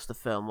theme of the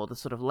film, or the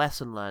sort of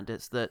lesson learned,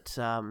 it's that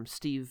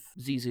Steve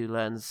Zissou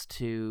learns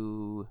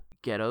to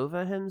get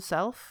over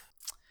himself,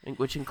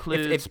 which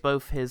includes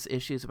both his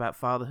issues about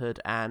fatherhood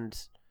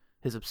and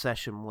his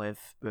obsession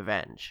with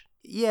revenge.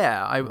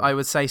 Yeah, I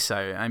would say so.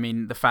 I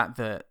mean, the fact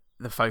that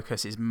the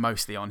focus is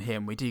mostly on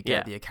him, we do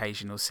get the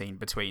occasional scene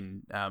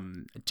between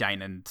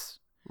Jane and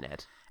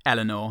Ned,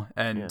 Eleanor,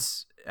 and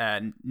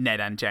Ned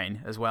and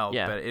Jane as well.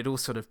 But it all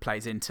sort of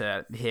plays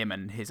into him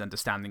and his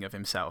understanding of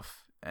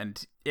himself.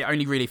 And it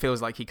only really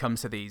feels like he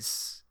comes to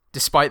these,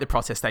 despite the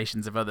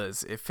protestations of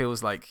others, it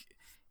feels like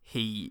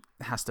he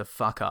has to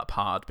fuck up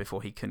hard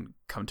before he can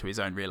come to his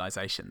own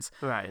realizations.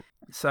 Right.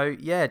 So,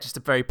 yeah, just a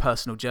very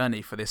personal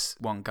journey for this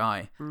one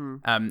guy,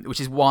 which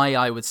is why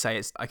I would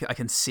say I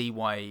can see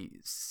why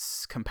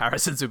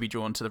comparisons would be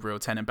drawn to the Royal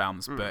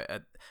Tenenbaums, but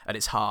at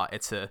its heart,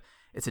 it's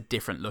a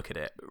different look at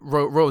it.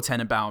 Royal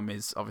Tenenbaum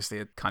is obviously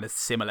a kind of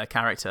similar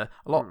character,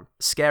 a lot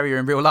scarier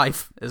in real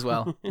life as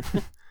well.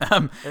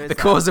 The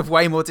cause of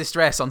way more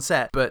distress on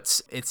set,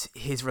 but it's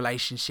his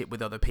relationship with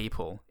other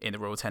people in the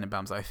Royal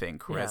Tenenbaums, I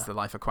think, whereas the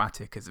Life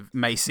Aquatic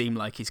may seem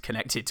like he's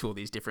connected to all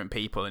these different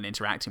people and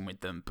interacting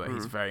with them, but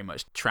he's very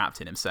much trapped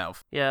in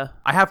himself. Yeah.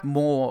 I have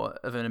more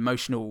of an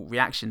emotional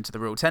reaction to the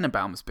Royal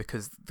Tenenbaums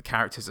because the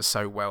characters are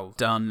so well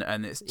done,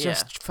 and it's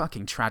just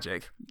fucking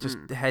tragic, just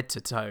head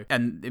to toe.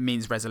 And it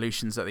means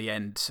resolutions at the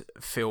end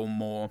feel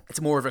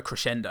it's more of a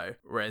crescendo,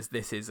 whereas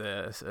this is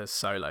a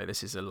solo,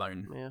 this is a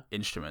lone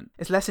instrument.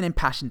 It's less an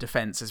impassioned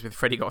defense as with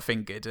Freddy Got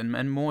Fingered,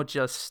 and more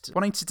just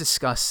wanting to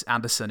discuss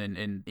Anderson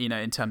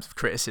in terms of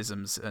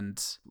criticisms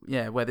and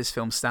where this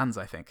film stands.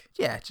 I think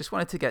just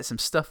wanted to get some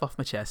stuff off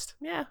my chest.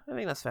 I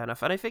think that's fair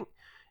enough. And I think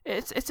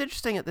it's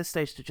interesting at this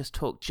stage to just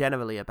talk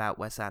generally about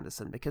Wes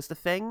Anderson, because the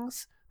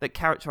things that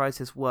characterize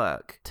his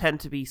work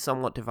tend to be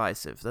somewhat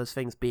divisive. Those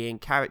things being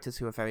characters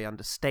who are very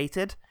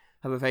understated,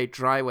 have a very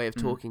dry way of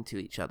talking to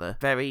each other.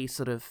 Very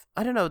sort of,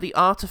 I don't know, the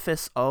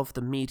artifice of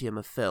the medium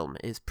of film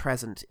is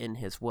present in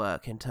his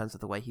work in terms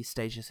of the way he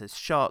stages his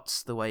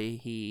shots, the way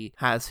he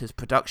has his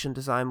production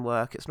design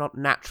work. It's not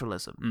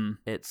naturalism.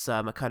 It's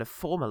a kind of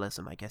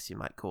formalism, I guess you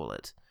might call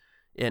it,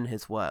 in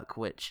his work,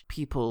 which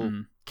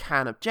people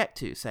can object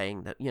to,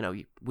 saying that,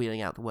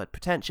 wheeling out the word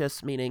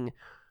pretentious, meaning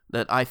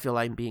that I feel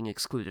I'm being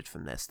excluded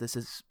from this. This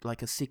is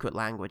like a secret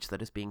language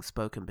that is being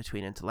spoken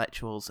between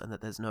intellectuals, and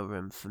that there's no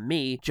room for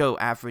me, Joe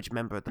average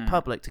member of the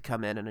public, to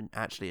come in and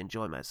actually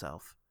enjoy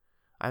myself.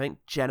 I think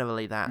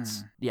generally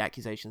that's the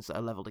accusations that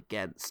are leveled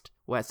against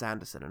Wes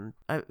Anderson.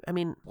 And I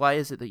mean, why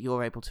is it that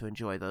you're able to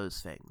enjoy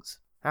those things?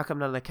 How come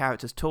none of the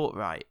characters talk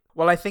right?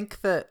 Well, I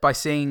think that by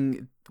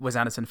seeing Wes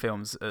Anderson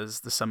films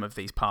as the sum of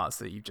these parts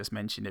that you've just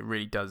mentioned, it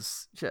really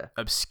does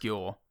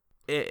obscure.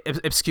 It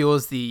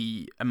obscures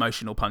the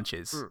emotional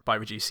punches by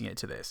reducing it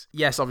to this.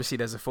 Yes, obviously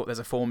there's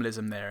a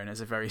formalism there, and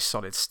there's a very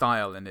solid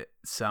style, and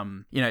it's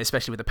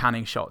especially with the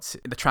panning shots,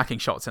 the tracking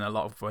shots in a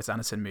lot of Wes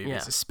Anderson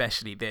movies,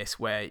 especially this,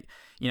 where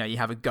you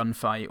have a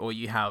gunfight, or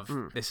you have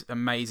this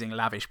amazing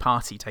lavish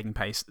party taking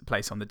place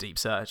on the Deep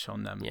Search,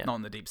 not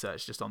on the Deep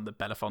Search, just on the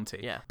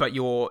Belafonte. Yeah. But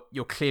you're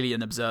clearly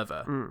an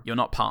observer. You're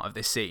not part of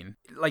this scene.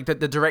 Like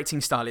the directing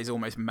style is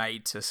almost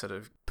made to sort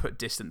of put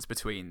distance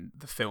between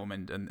the film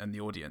and the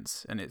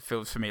audience, and it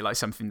feels for me like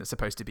something that's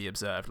supposed to be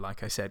observed,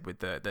 like I said, with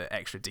the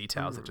extra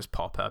details that just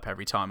pop up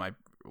every time I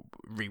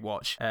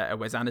rewatch a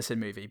Wes Anderson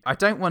movie. I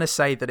don't want to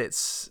say that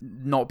it's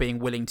not being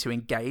willing to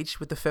engage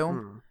with the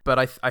film, but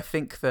I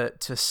think that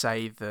to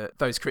say that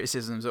those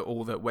criticisms are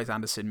all that Wes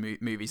Anderson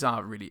movies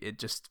are, really,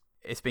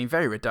 it's been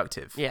very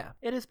reductive. Yeah,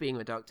 it is being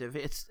reductive.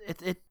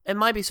 It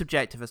might be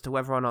subjective as to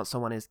whether or not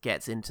someone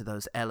gets into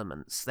those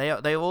elements. They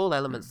are all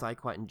elements that I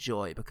quite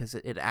enjoy, because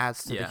it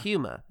adds to the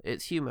humor.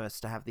 It's humorous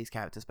to have these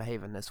characters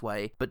behave in this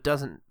way, but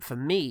doesn't, for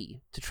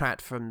me,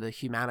 detract from the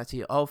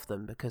humanity of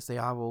them, because they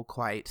are all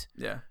quite...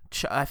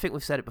 I think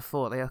we've said it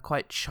before, they are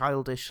quite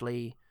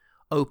childishly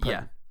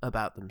open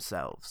about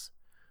themselves.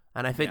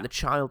 And I think the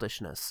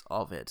childishness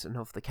of it and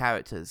of the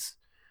characters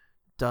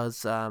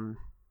does...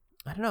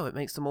 I don't know, it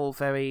makes them all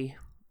very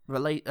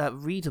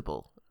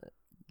readable.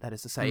 That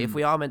is to say, if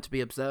we are meant to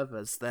be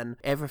observers, then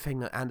everything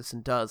that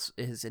Anderson does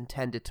is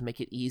intended to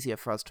make it easier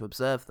for us to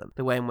observe them.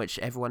 The way in which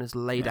everyone is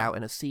laid out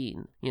in a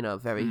scene,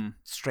 very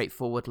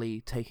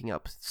straightforwardly taking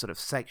up sort of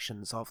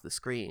sections of the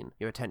screen,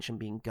 your attention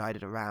being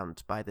guided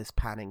around by this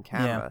panning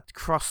camera.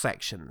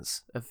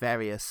 Cross-sections of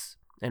various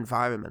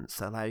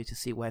environments allow you to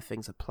see where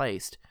things are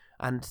placed.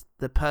 And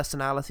the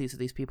personalities of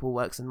these people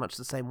works in much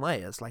the same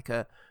way as like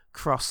a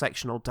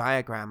cross-sectional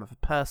diagram of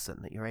a person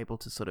that you're able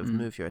to sort of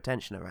move your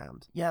attention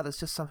around. Yeah, there's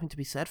just something to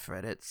be said for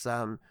it.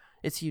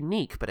 It's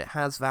unique, but it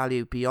has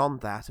value beyond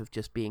that of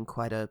just being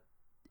quite a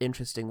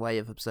interesting way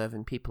of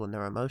observing people and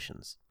their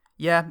emotions.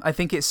 Yeah, I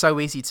think it's so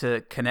easy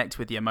to connect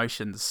with the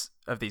emotions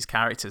of these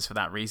characters for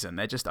that reason.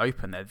 They're just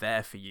open. They're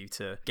there for you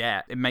to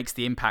get. It makes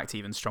the impact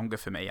even stronger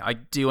for me. I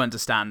do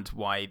understand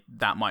why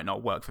that might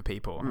not work for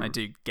people. I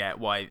do get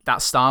why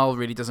that style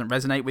really doesn't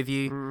resonate with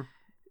you.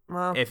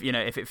 Well, if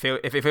it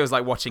feels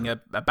like watching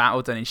a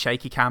battle done in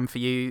shaky cam for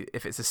you,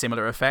 if it's a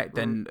similar effect,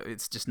 then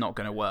it's just not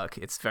going to work.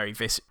 It's very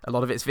a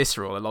lot of it's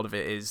visceral, a lot of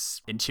it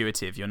is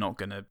intuitive. You're not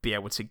going to be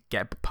able to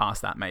get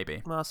past that,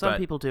 maybe. Well, some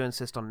people do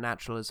insist on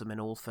naturalism in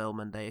all film,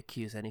 and they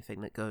accuse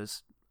anything that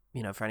goes,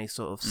 for any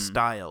sort of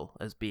style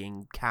as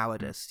being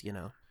cowardice.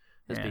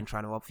 As being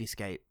trying to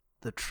obfuscate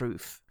the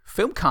truth.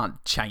 Film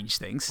can't change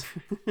things.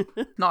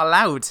 Not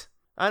allowed.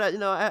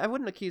 I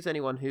wouldn't accuse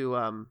anyone who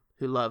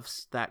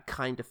loves that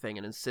kind of thing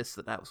and insists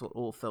that that's what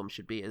all film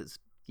should be, is,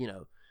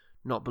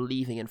 not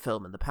believing in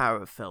film and the power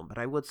of film. But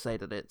I would say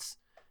that it's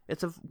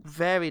a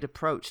varied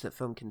approach that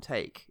film can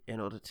take in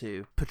order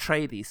to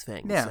portray these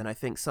things. Yeah. And I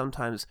think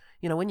sometimes,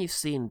 when you've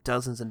seen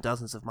dozens and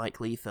dozens of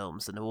Mike Leigh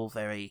films and they're all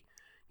very,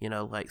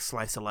 like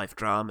slice of life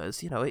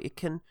dramas, it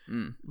can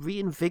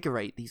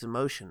reinvigorate these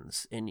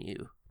emotions in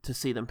you to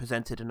see them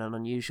presented in an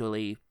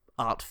unusually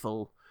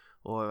artful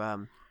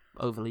or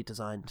overly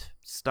designed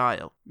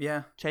style.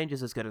 Yeah. Change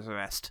is as good as the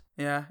rest.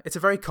 Yeah. It's a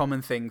very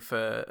common thing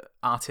for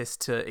artists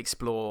to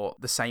explore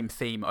the same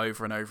theme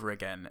over and over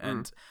again.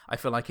 And I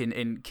feel like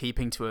in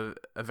keeping to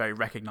a very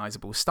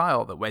recognizable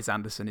style, that Wes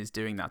Anderson is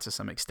doing that to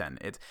some extent.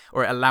 It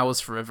allows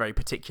for a very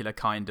particular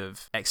kind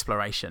of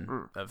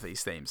exploration of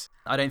these themes.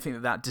 I don't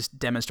think that just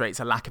demonstrates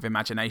a lack of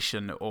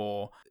imagination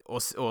or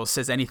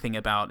says anything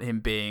about him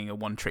being a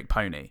one-trick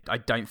pony. I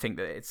don't think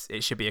that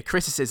it should be a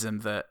criticism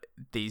that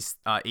these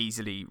are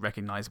easily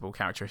recognizable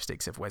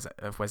characteristics of Wes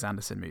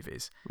Anderson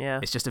movies. Yeah.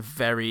 It's just a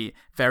very,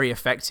 very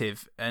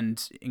effective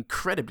and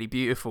incredibly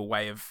beautiful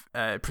way of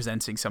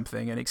presenting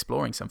something and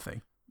exploring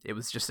something. It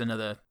was just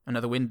another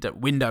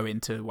window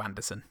into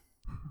Wanderson.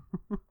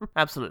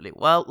 Absolutely.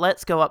 Well,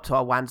 let's go up to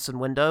our Wanderson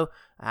window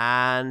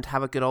and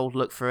have a good old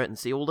look through it and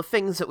see all the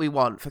things that we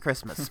want for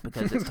Christmas,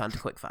 because it's time to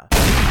quickfire.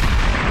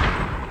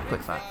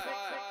 Quickfire.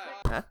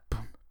 Huh?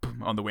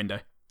 On the window.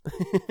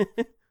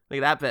 Look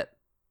at that bit.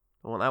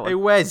 I want that one. Hey,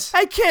 Wes.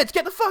 Hey, kids,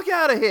 get the fuck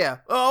out of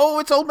here. Oh,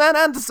 it's old man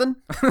Anderson.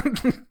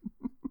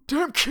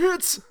 Damn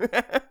kids.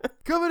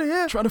 Come in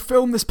here. Trying to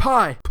film this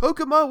pie.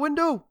 Pokemon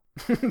window.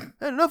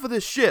 Enough of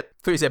this shit. I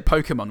thought you said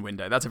Pokemon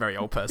window. That's a very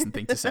old person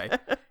thing to say.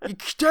 You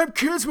damn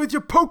kids with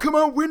your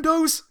Pokemon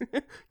windows.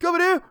 Come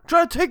in here.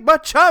 Trying to take my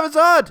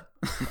Charizard.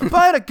 I'm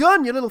buying a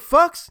gun, you little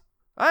fucks.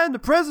 I am the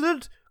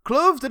president,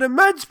 clothed in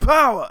immense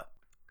power.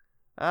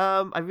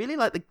 I really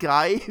like the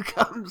guy who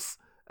comes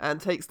and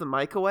takes the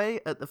mic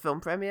away at the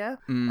film premiere,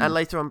 and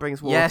later on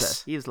brings water.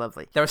 Yes. He was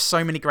lovely. There are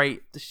so many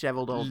great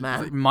disheveled old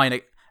man.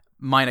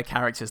 Minor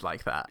characters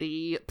like that.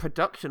 The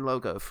production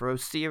logo for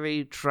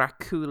Osiri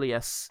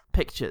Draculius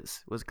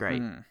Pictures was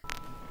great.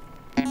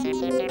 It's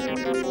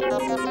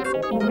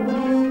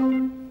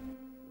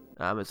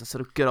a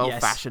sort of good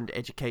old-fashioned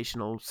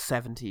educational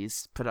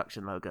 70s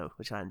production logo,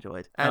 which I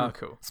enjoyed. And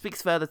cool.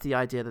 Speaks further to the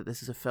idea that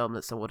this is a film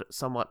that's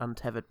somewhat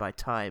untethered by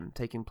time,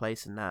 taking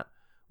place in that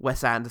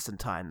Wes Anderson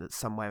time that's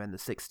somewhere in the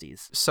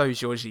 60s. So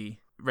Jorge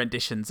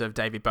renditions of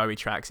David Bowie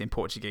tracks in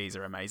Portuguese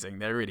are amazing.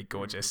 They're really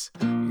gorgeous.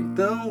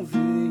 Então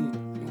vem,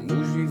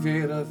 vamos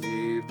viver a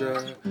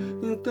vida.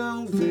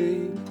 Então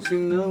vem,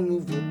 senão eu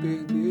vou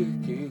perder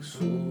quem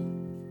sou.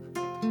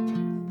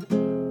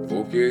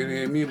 Vou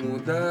querer me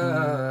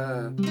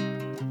mudar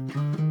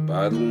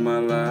para uma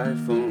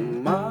life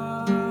on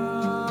Mars.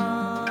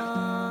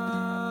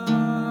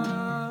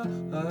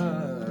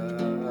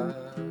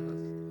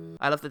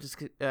 I love the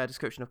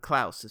description of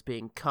Klaus as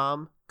being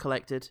calm,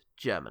 collected,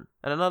 German.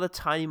 And another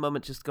tiny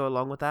moment just to go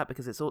along with that,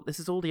 because this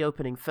is all the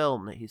opening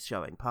film that he's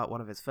showing, part one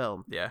of his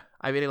film. Yeah.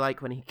 I really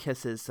like when he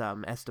kisses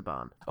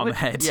Esteban. On the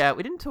head. Yeah,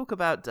 we didn't talk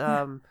about...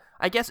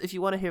 I guess if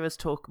you want to hear us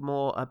talk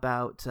more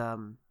about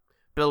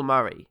Bill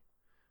Murray,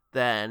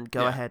 then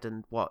go ahead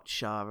and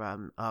watch our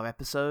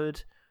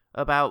episode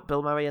about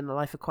Bill Murray and the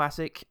Life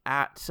Aquatic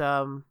at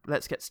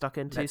Let's Get Stuck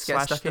Into /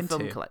 the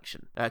Film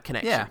Collection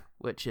Connection,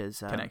 which is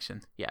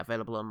Connection. Yeah,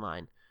 available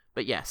online.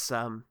 But yes,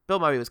 Bill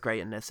Murray was great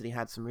in this, and he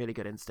had some really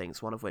good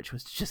instincts. One of which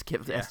was to just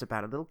give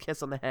Esteban a little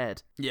kiss on the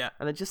head. Yeah,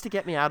 and then just to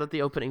get me out of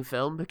the opening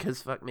film,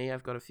 because fuck me,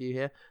 I've got a few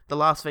here. The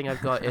last thing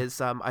I've got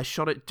is I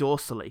shot it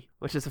dorsally,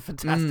 which is a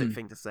fantastic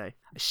thing to say.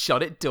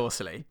 Shot it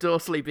dorsally.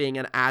 Dorsally being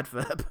an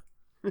adverb.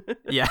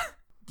 Yeah.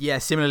 Yeah,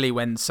 similarly,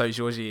 when So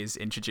Georgie is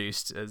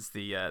introduced as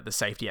the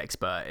safety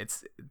expert,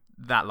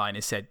 that line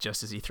is said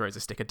just as he throws a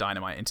stick of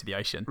dynamite into the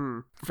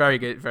ocean. Very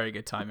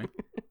good timing.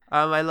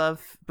 I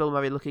love Bill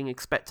Murray looking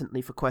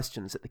expectantly for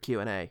questions at the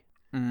Q&A.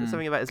 There's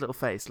something about his little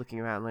face looking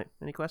around like,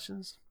 any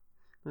questions?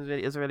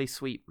 It was a really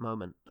sweet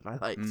moment that I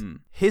liked.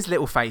 His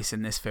little face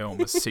in this film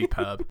was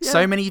superb. Yeah.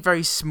 So many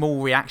very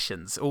small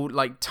reactions, all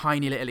like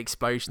tiny little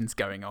explosions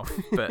going off,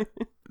 but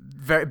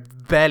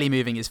barely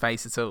moving his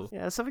face at all.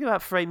 Yeah, something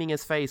about framing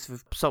his face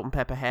with salt and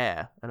pepper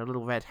hair and a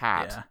little red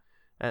hat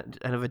and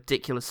a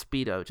ridiculous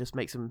Speedo just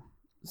makes him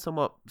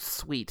somewhat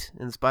sweet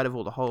in spite of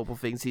all the horrible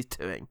things he's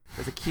doing.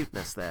 There's a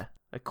cuteness there,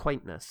 a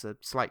quaintness, a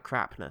slight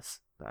crapness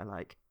that I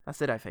like. That's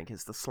it, I think,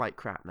 is the slight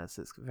crapness.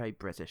 It's very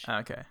British.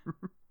 Okay.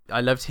 I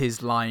loved his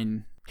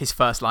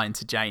first line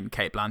to Jane,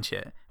 Cate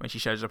Blanchett, when she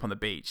shows up on the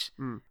beach.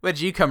 Where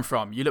did you come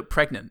from? You look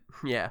pregnant.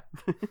 Yeah.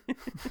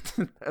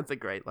 That's a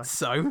great line.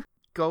 So?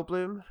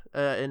 Goldblum,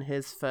 in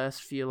his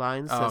first few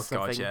lines,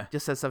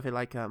 says something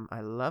like, I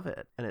love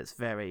it. And it's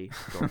very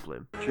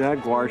Goldblum.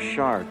 Jaguar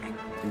shark.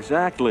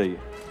 Exactly.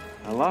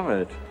 I love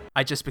it.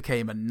 I just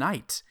became a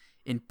knight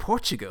in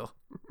Portugal.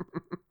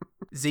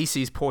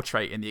 Zissou's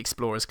portrait in the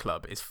Explorers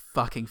Club is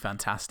fucking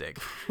fantastic.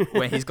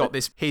 Where he's got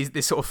this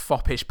sort of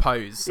foppish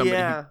pose.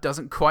 Somebody who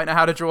doesn't quite know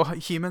how to draw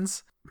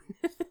humans.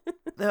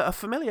 A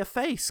familiar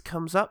face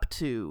comes up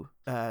to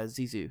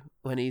Zissou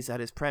when he's at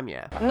his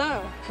premiere.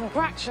 No,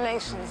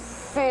 congratulations,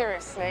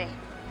 seriously.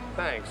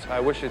 Thanks.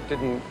 I wish it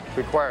didn't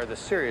require the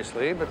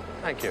seriously, but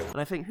thank you. And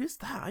I think, who's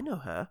that? I know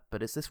her.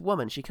 But it's this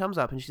woman. She comes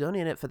up and she's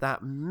only in it for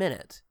that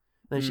minute.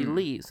 Then she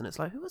leaves and it's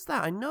like, who was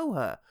that? I know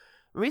her.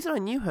 The reason I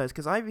knew her is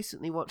because I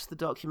recently watched the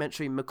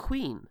documentary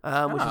McQueen,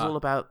 which is all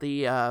about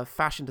the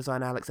fashion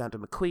designer Alexander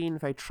McQueen,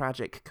 very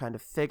tragic kind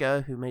of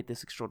figure who made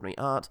this extraordinary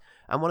art.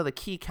 And one of the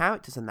key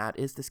characters in that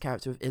is this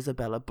character of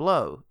Isabella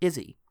Blow,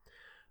 Izzy,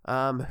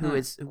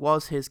 who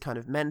was his kind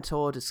of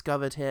mentor,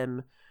 discovered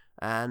him,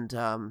 and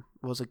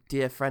was a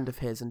dear friend of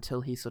his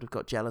until he sort of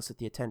got jealous of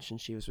the attention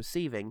she was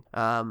receiving,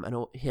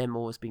 and him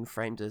always being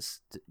framed as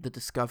the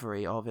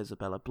discovery of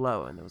Isabella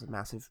Blow. And there was a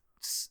massive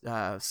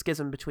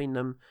schism between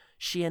them.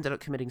 She ended up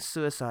committing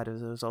suicide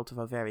as a result of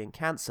ovarian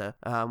cancer,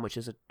 which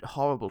is a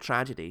horrible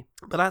tragedy.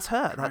 But that's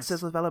her. That's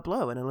Isabella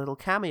Blow in a little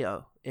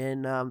cameo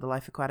in The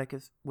Life Aquatic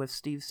with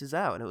Steve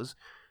Zissou. And it was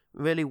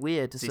really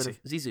weird to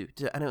Zissou.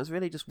 And it was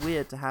really just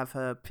weird to have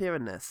her appear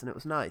in this. And it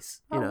was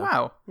nice. You know?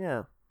 Wow.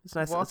 Yeah. It's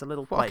nice. It's a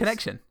little place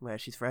connection where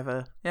she's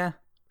forever. Yeah.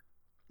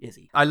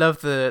 Izzy. I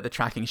love the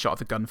tracking shot of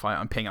the gunfight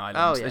on Ping Island.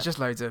 Oh, yeah. There's just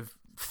loads of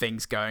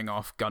things going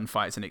off,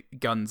 gunfights and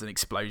guns and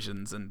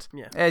explosions, and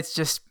it's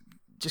just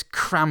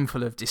cram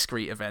full of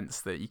discrete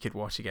events that you could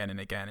watch again and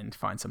again and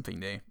find something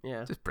new.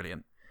 Yeah, just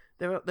brilliant.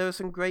 There were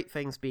some great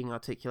things being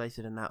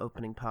articulated in that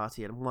opening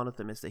party, and one of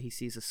them is that he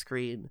sees a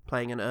screen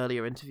playing an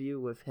earlier interview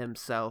with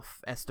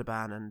himself,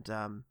 Esteban,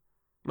 and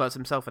it's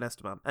himself and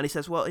Esteban, and he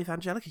says, "Well, if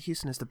Angelica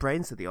Houston is the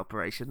brains of the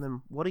operation,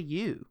 then what are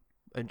you?"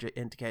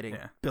 Indicating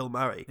Bill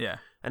Murray. Yeah.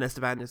 And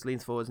Esteban just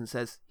leans forwards and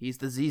says, he's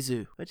the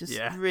Zissou, which is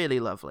really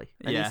lovely.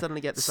 And you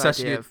suddenly get this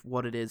idea of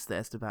what it is that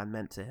Esteban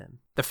meant to him.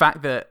 The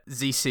fact that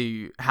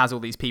Zissou has all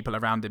these people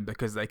around him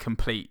because they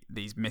complete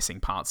these missing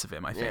parts of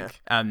him, I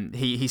think.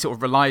 He sort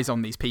of relies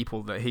on these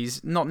people that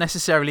he's not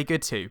necessarily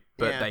good to,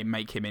 but they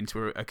make him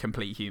into a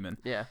complete human.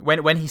 Yeah.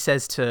 When he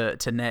says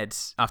to Ned,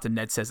 after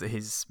Ned says that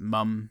his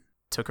mum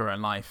took her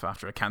own life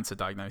after a cancer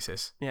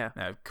diagnosis. Yeah.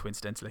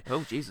 Coincidentally.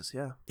 Oh, Jesus,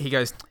 yeah. He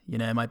goes,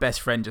 my best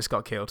friend just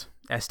got killed,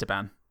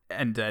 Esteban.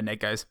 And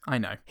Ned goes, I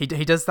know. He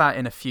does that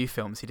in a few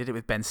films. He did it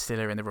with Ben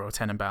Stiller in The Royal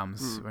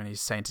Tenenbaums when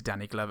he's saying to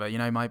Danny Glover,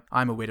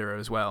 I'm a widower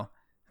as well.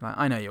 Like,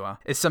 I know you are.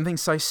 It's something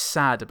so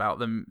sad about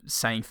them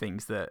saying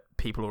things that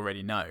people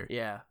already know.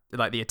 Yeah.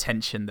 Like the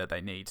attention that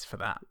they need for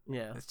that.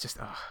 Yeah. It's just,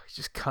 it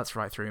just cuts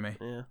right through me.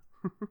 Yeah.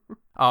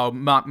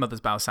 Mark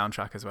Mothersbaugh's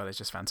soundtrack as well is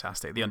just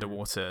fantastic. The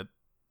underwater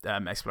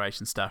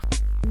exploration stuff.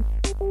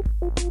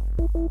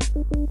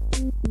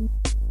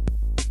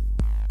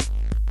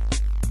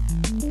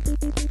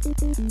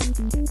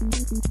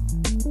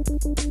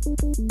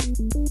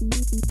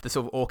 The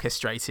sort of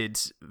orchestrated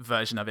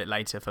version of it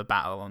later for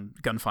battle on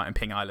Gunfight on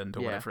Ping Island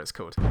or whatever it's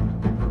called.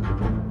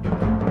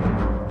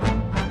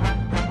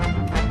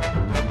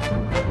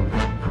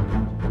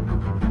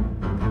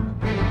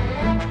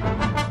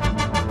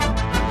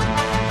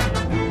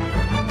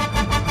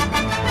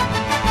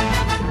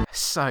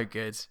 So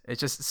good. It's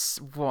just,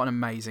 what an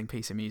amazing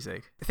piece of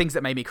music. Things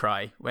that made me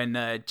cry when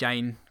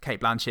Jane, Cate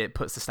Blanchett,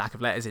 puts the stack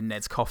of letters in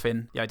Ned's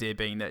coffin. The idea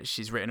being that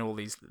she's written all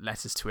these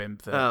letters to him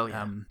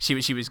that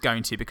she was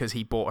going to, because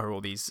he bought her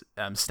all these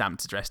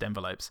stamped addressed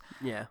envelopes.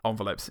 Yeah.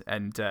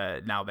 And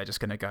now they're just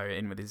going to go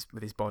in with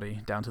his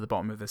body down to the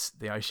bottom of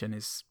the ocean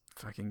is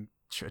fucking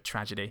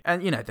tragedy.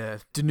 And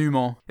the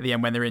denouement at the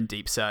end when they're in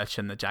deep search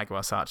and the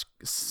jaguar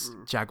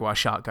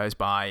shark goes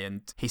by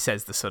and he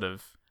says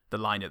the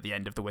line at the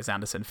end of the Wes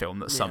Anderson film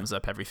that sums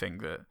up everything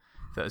that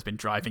has been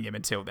driving him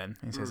until then.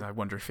 He says, I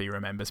wonder if he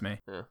remembers me.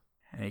 Yeah.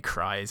 And he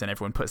cries and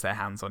everyone puts their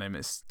hands on him.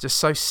 It's just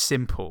so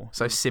simple,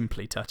 so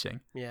simply touching.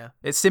 Yeah.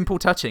 It's simple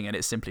touching and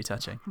it's simply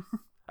touching.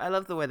 I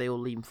love the way they all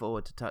lean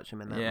forward to touch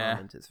him in that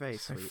moment. It's very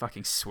so sweet.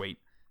 fucking sweet.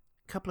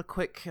 Couple of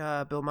quick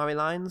Bill Murray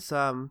lines.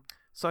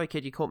 Sorry,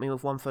 kid, you caught me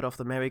with one foot off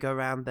the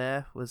merry-go-round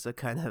there, was a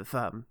kind of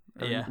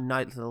a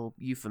nice little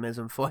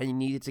euphemism for he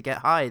needed to get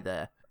high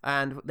there.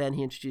 And then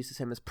he introduces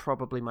him as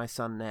probably my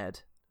son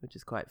Ned, which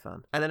is quite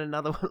fun. And then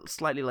another one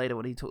slightly later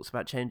when he talks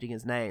about changing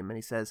his name, and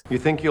he says, You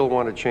think you'll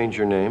want to change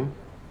your name?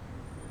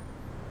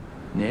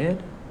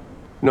 Ned?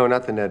 No,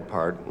 not the Ned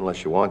part,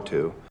 unless you want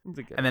to.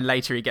 And then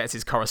later he gets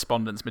his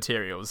correspondence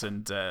materials,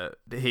 and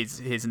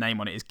his name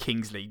on it is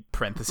Kingsley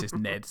parenthesis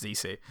Ned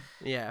Zissou.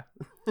 Yeah.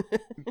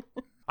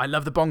 I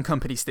love the Bond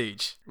Company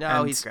stooge.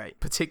 No, he's great.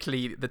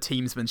 Particularly the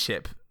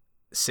teamsmanship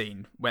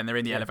scene when they're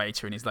in the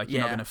elevator and he's like,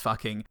 "You're not gonna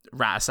fucking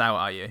rat us out,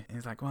 are you?" And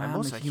he's like, "Well, I'm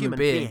also a human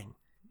being."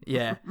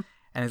 Yeah.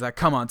 And he's like,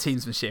 "Come on,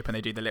 teamsmanship," and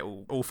they do the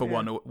little all for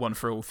one, one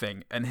for all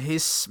thing. And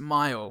his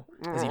smile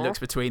as he looks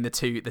between the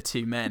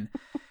two men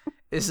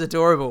is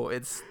adorable.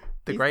 It's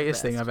the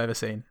greatest thing I've ever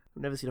seen.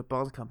 I've never seen a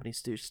Bond Company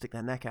stooge stick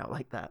their neck out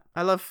like that.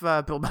 I love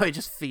Bill Murray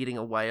just feeding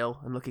a whale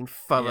and looking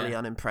thoroughly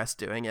unimpressed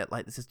doing it.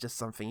 Like, this is just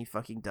something he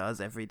fucking does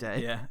every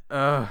day. Yeah.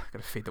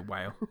 Gotta feed the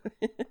whale.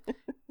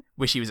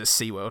 Wish he was at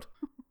SeaWorld.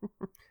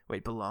 Where he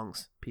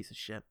belongs. Piece of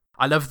shit.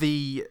 I love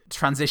the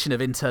transition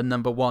of intern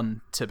number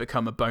 1 to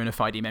become a bona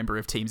fide member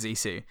of Team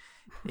Zissou.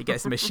 He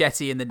gets the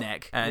machete in the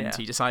neck and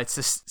he decides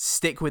to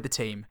stick with the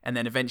team. And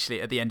then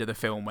eventually at the end of the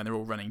film, when they're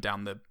all running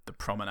down the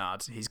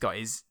promenade, he's got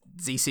his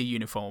Zissou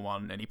uniform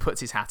on and he puts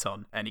his hat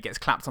on and he gets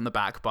clapped on the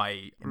back by,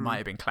 it might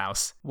have been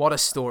Klaus. What a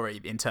story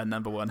intern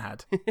number 1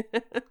 had.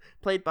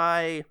 Played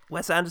by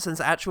Wes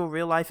Anderson's actual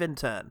real life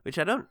intern, which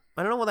I don't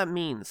know what that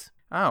means.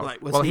 Oh,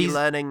 like, was he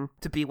learning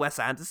to be Wes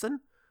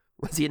Anderson?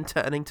 Was he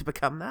interning to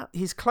become that?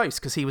 He's close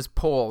because he was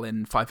Paul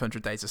in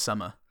 500 Days of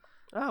Summer.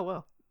 Oh,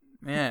 well.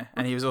 Yeah,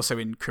 and he was also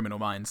in Criminal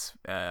Minds,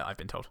 I've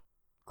been told.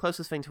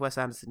 Closest thing to Wes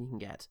Anderson you can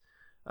get.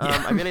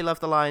 I really love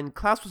the line,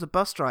 Klaus was a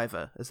bus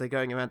driver, as they're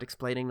going around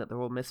explaining that they're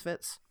all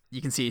misfits.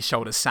 You can see his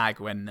shoulders sag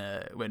when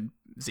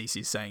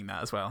Zissou's saying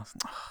that as well.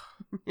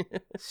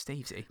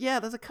 Stevesy.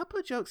 Yeah, there's a couple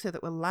of jokes here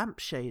that were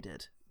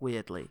lampshaded,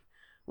 weirdly.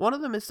 One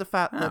of them is the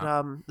fact that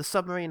the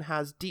submarine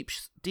has deep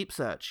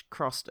search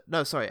crossed...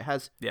 No, sorry, it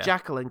has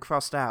Jacqueline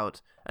crossed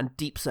out and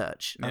deep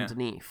search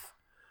underneath.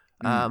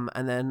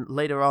 And then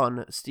later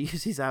on, Steve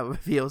Zissou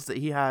reveals that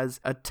he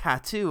has a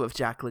tattoo of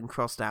Jacqueline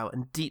crossed out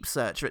and deep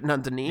search written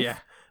underneath,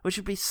 which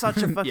would be such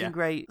a fucking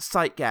great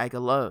sight gag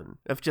alone.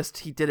 Of just,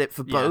 he did it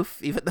for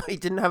both, even though he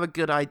didn't have a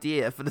good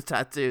idea for the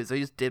tattoo, so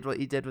he just did what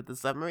he did with the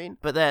submarine.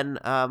 But then,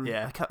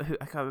 I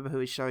can't remember who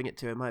he's showing it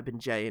to. It might have been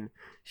Jane.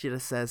 She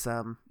just says,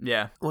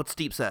 what's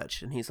deep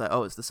search? And he's like,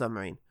 oh, it's the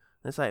submarine.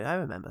 And it's like, I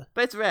remember.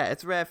 But it's rare.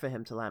 It's rare for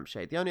him to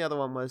lampshade. The only other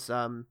one was...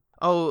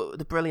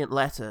 the brilliant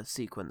letter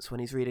sequence when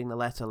he's reading the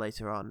letter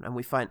later on. And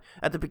we find,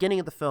 at the beginning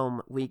of the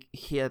film, we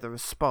hear the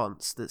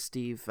response that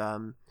Steve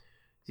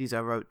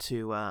Zissou wrote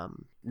to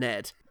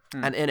Ned.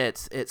 And in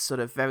it, it's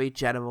sort of very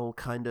general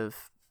kind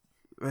of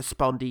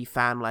respondee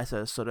fan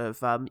letter, sort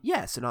of,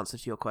 yes, in answer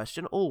to your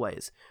question,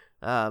 always,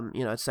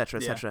 et cetera,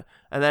 et cetera.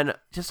 And then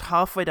just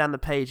halfway down the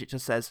page, it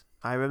just says,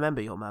 I remember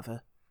your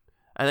mother.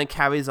 And then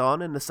carries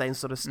on in the same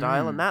sort of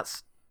style, and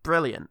that's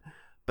brilliant.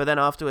 But then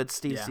afterwards,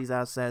 Steve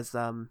Zissou says,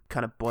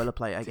 kind of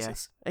boilerplate, I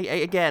guess.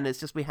 Again,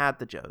 it's just we had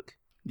the joke.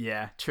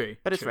 Yeah, true.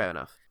 But it's rare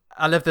enough.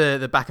 I love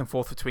the back and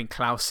forth between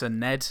Klaus and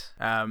Ned,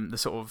 the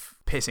sort of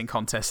pissing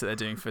contest that they're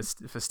doing for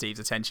Steve's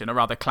attention, or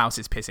rather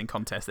Klaus's pissing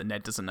contest that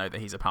Ned doesn't know that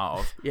he's a part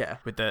of. Yeah.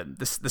 With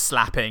the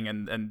slapping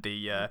and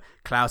the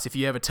Klaus, if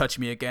you ever touch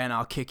me again,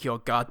 I'll kick your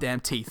goddamn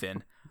teeth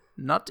in.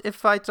 Not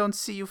if I don't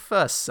see you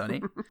first,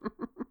 Sonny.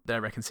 Their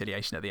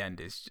reconciliation at the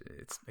end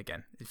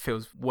it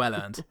feels well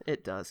earned.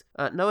 It does.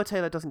 Noah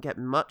Taylor doesn't get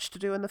much to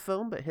do in the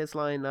film, but his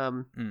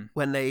line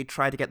when they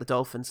try to get the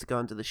dolphins to go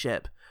into the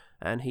ship,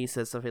 and he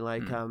says something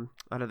like,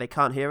 either they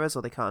can't hear us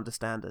or they can't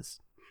understand us.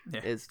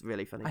 Yeah. Is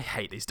really funny. I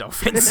hate these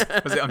dolphins.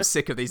 I'm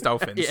sick of these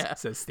dolphins,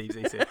 says Steve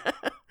Zissou.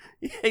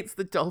 He hates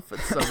the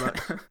dolphins so much.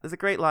 There's a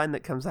great line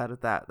that comes out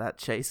of that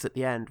chase at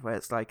the end where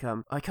it's like,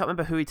 I can't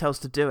remember who he tells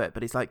to do it,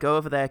 but he's like, go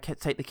over there,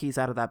 take the keys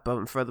out of that boat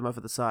and throw them over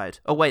the side.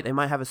 Oh wait, they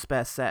might have a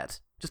spare set.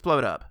 Just blow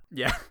it up.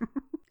 Yeah.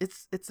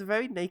 It's a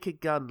very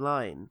Naked Gun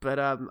line, but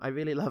I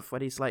really love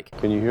when he's like...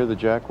 Can you hear the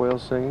jack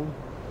whales singing?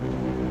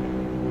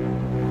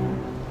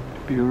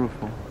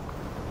 Beautiful.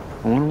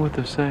 I wonder what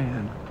they're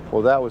saying.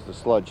 Well, that was the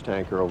sludge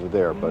tanker over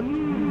there, but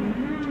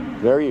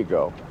there you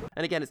go.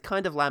 And again, it's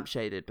kind of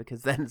lampshaded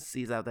because then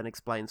Zissou then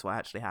explains what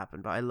actually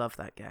happened, but I love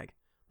that gag.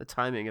 The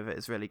timing of it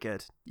is really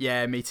good.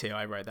 Yeah, me too.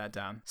 I wrote that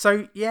down.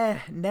 So,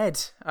 yeah,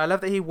 Ned. I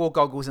love that he wore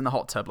goggles in the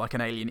hot tub like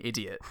an alien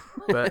idiot.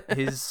 But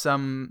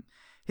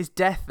his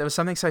death, there was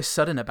something so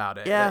sudden about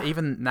it. Yeah.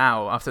 Even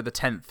now, after the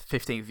 10th,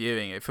 15th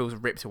viewing, it feels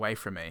ripped away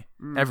from me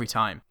every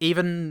time.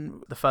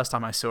 Even the first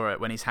time I saw it,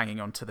 when he's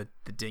hanging onto the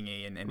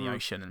dinghy in the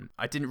ocean, and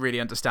I didn't really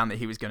understand that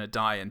he was going to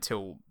die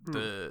until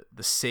the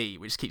sea,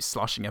 which keeps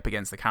sloshing up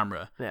against the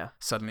camera,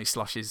 suddenly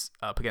sloshes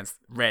up against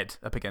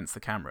the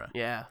camera.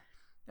 Yeah.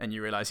 and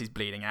you realize he's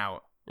bleeding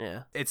out.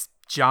 Yeah. It's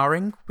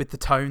jarring with the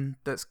tone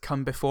that's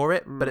come before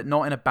it, but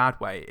not in a bad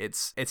way.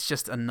 It's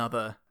just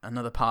another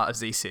part of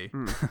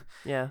Zissou.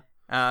 Yeah.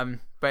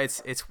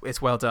 But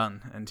it's well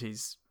done, and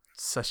he's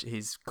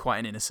quite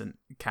an innocent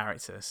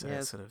character, so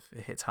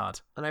it hits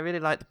hard. And I really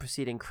like the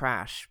preceding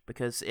crash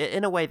because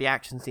in a way the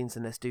action scenes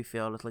in this do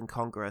feel a little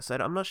incongruous.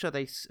 I'm not sure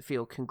they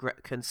feel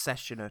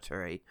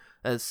concessionatory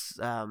as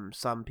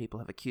some people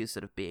have accused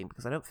it of being,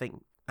 because I don't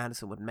think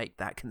Anderson would make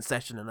that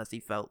concession unless he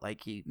felt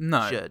like he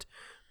should.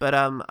 But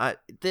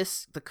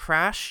the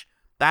crash,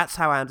 that's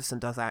how Anderson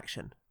does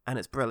action. And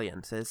it's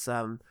brilliant. There's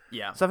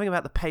something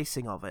about the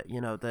pacing of it.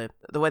 You know, the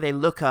way they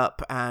look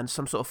up and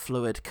some sort of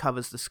fluid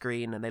covers the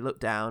screen, and they look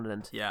down,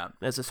 and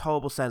there's this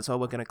horrible sense,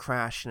 we're going to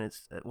crash, and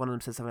it's one of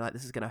them says something like,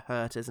 "This is going to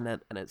hurt, isn't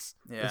it?" And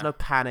there's no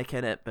panic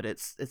in it, but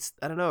it's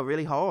I don't know,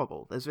 really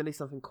horrible. There's really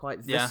something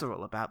quite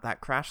visceral about that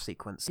crash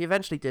sequence. He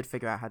eventually did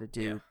figure out how to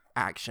do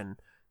action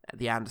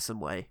the Anderson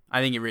way.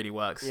 I think it really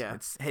works. Yeah,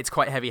 it's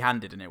quite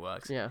heavy-handed, and it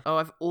works. Yeah. Oh,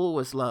 I've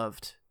always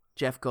loved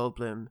Jeff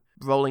Goldblum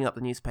rolling up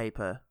the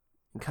newspaper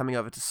and coming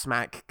over to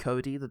smack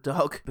Cody, the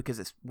dog, because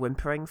it's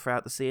whimpering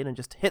throughout the scene, and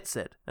just hits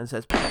it and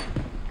says,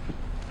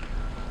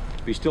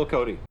 "Be still,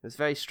 Cody." It was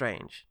very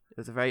strange. It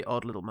was a very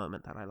odd little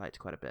moment that I liked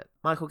quite a bit.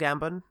 Michael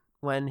Gambon,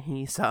 when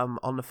he's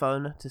on the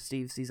phone to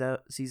Steve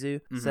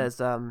Zissou, says,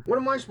 "What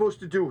am I supposed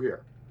to do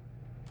here?"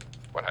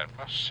 "Well, I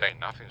must say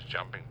nothing's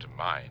jumping to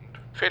mind.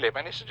 Philip,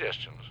 any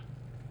suggestions?"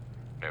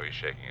 No, he's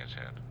shaking his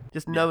head.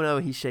 Just no,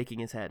 he's shaking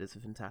his head is a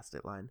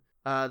fantastic line.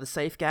 The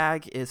safe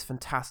gag is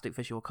fantastic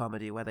visual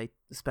comedy where they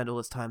spend all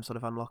this time sort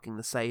of unlocking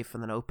the safe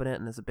and then open it,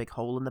 and there's a big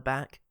hole in the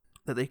back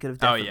that they could have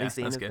definitely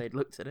seen if they'd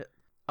looked at it.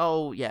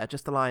 Oh, yeah,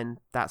 just the line,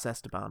 "That's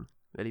Esteban,"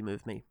 really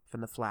moved me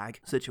from the flag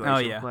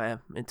situation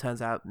where it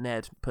turns out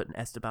Ned put an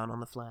Esteban on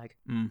the flag.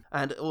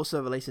 And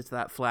also related to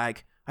that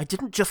flag, I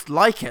didn't just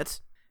like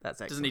it. That's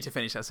excellent. Doesn't need to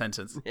finish that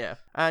sentence. Yeah.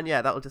 And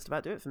that'll just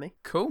about do it for me.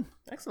 Cool.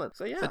 Excellent.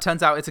 So it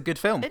turns out it's a good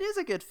film. It is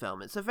a good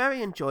film. It's a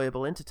very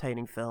enjoyable,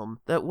 entertaining film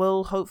that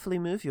will hopefully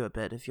move you a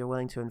bit if you're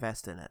willing to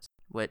invest in it,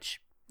 which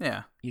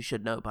you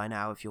should know by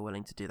now if you're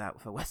willing to do that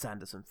with a Wes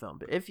Anderson film.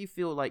 But if you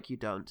feel like you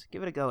don't,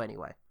 give it a go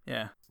anyway.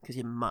 Yeah. Because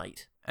you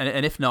might.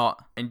 And if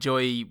not,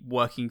 enjoy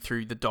working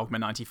through the Dogma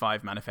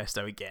 95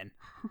 manifesto again.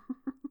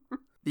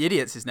 The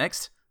Idiots is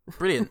next.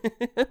 Brilliant.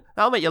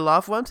 That'll make you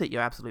laugh, won't it? You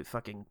absolute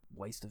fucking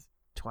waste of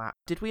twat.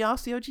 Did we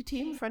ask the OG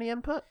team for any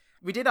input?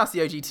 We did ask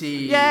the OG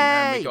team. Yay!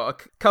 And we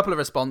got a couple of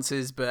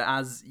responses, but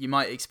as you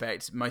might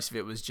expect, most of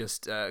it was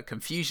just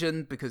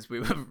confusion because we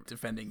were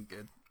defending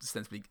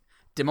ostensibly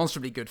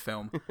demonstrably good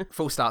film.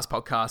 Full Starts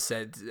Podcast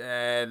said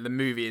the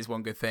movie is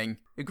one good thing.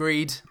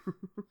 Agreed.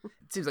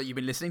 It seems like you've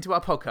been listening to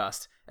our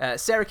podcast.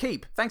 Sarah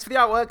Keep, thanks for the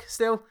artwork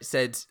still,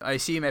 said, "I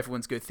assume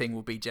everyone's good thing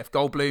will be Jeff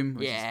Goldblum,"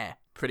 which is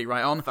pretty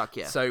right on. Fuck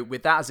yeah. So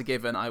with that as a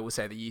given, I will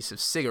say the use of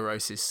Sigur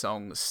Rós'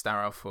 song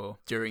Staralfur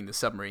during the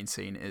submarine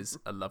scene is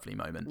a lovely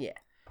moment. Yeah.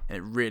 And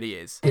it really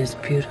is. It's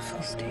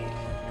beautiful, Steve.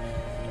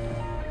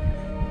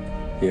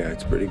 Yeah,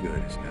 it's pretty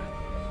good, isn't it?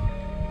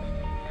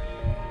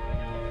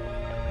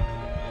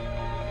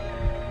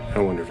 I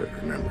wonder if it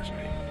remembers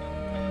me.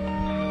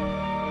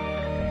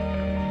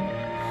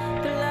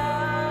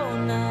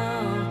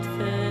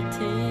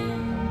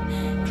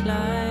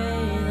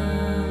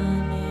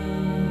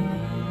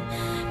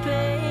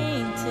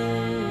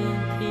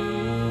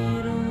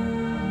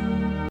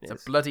 It's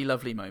a bloody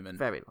lovely moment.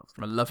 Very lovely.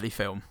 From a lovely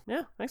film.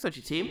 Yeah, thanks, OG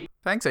team.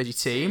 Thanks, OG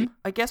team.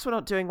 I guess we're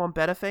not doing One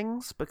Better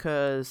Things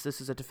because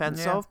this is a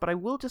defense of, but I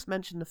will just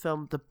mention the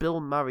film The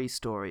Bill Murray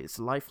Stories,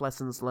 Life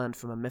Lessons Learned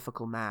from a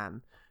Mythical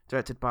Man,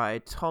 directed by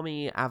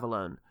Tommy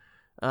Avalone.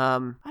 I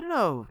don't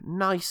know,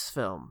 nice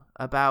film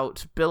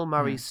about Bill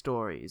Murray's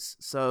stories.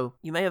 So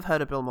you may have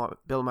heard of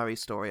Bill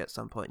Murray's story at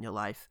some point in your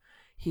life.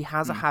 He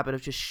has a habit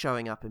of just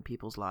showing up in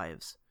people's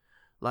lives.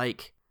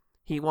 Like,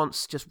 he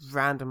once just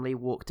randomly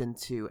walked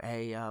into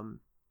a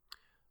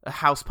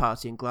house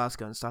party in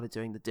Glasgow and started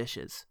doing the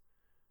dishes.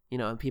 You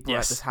know, and people were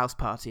at this house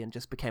party and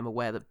just became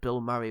aware that Bill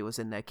Murray was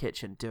in their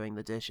kitchen doing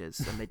the dishes,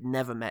 and they'd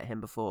never met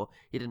him before.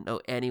 He didn't know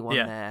anyone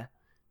there.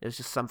 It was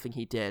just something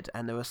he did,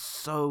 and there were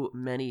so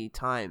many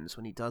times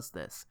when he does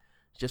this.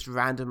 He just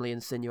randomly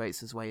insinuates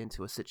his way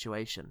into a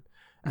situation.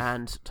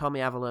 And Tommy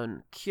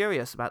Avalone,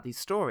 curious about these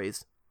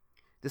stories,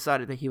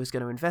 decided that he was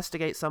going to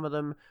investigate some of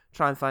them,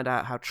 try and find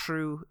out how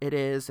true it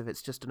is, if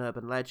it's just an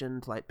urban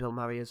legend, like Bill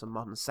Murray is a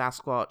modern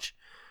Sasquatch.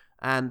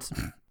 And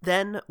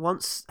then,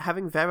 once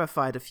having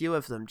verified a few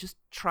of them, just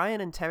try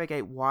and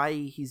interrogate why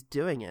he's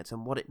doing it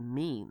and what it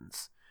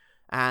means.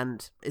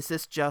 And is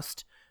this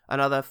just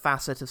another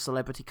facet of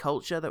celebrity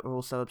culture that we're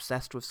also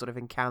obsessed with sort of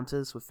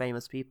encounters with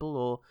famous people,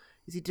 or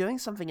is he doing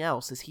something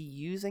else? Is he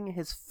using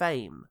his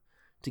fame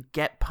to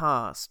get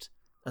past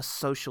a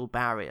social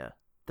barrier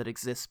that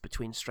exists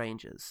between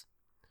strangers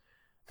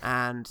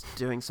and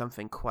doing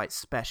something quite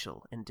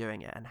special in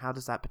doing it? And how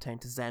does that pertain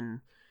to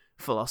Zen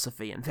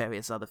philosophy and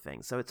various other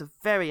things? So it's a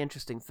very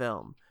interesting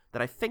film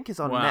that I think is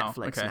on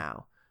Netflix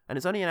now, and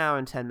it's only an hour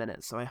and 10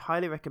 minutes, so I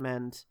highly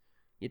recommend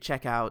you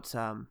check out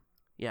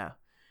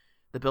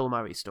The Bill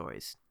Murray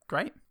Stories.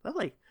 Great.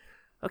 Lovely.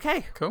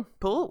 Okay. Cool.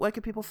 Paul, where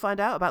can people find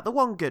out about The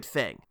One Good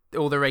Thing?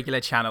 All the regular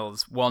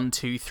channels, 1,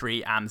 2,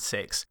 3, and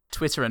 6.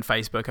 Twitter and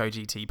Facebook,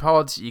 OGT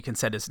Pod. You can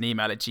send us an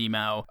email at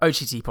Gmail,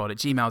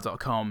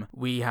 ogtpod@gmail.com.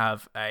 We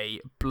have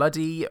a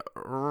bloody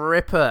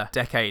ripper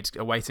decade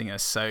awaiting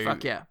us, so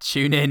Fuck yeah.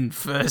 Tune in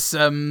for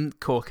some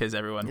corkers,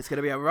 everyone. It's going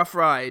to be a rough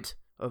ride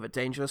over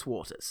dangerous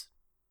waters.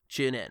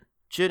 Tune in,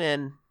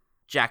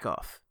 jack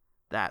off.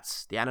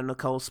 That's the Anna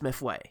Nicole Smith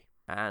way.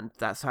 And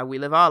that's how we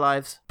live our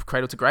lives.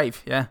 Cradle to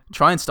grave, yeah.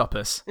 Try and stop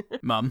us,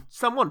 Mum.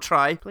 Someone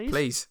try,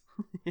 please.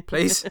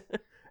 Please.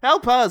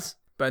 Help us.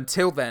 But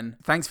until then,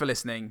 thanks for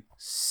listening.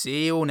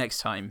 See you all next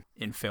time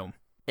in film.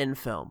 In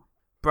film.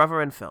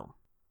 Brother in film.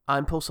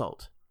 I'm Paul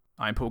Salt.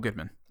 I'm Paul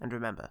Goodman. And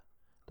remember,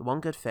 the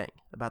one good thing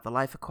about the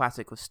life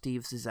aquatic with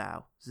Steve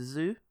Zissou.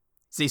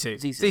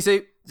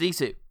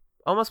 Zissou.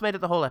 Almost made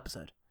it the whole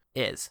episode.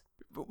 Is.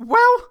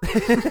 Well.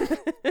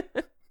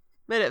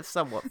 Made it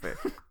somewhat through.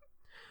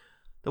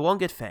 The one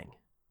good thing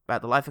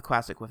about the life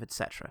aquatic with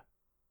etc.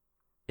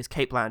 is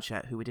Cate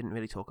Blanchett, who we didn't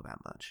really talk about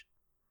much.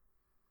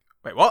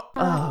 Wait, what?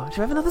 Oh, do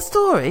you have another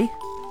story?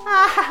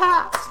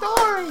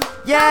 Story!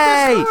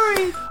 Yay!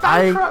 Story!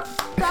 Bankrupt!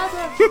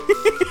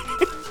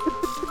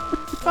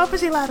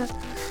 Property ladder.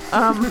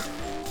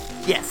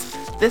 Yes.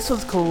 This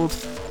one's called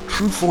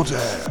Truth or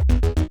Dare.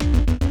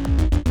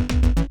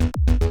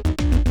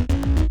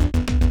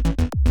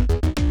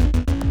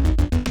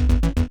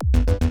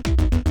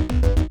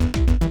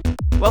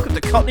 Welcome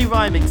to Cockney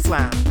Rhyming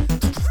Slam.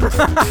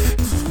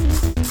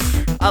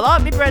 I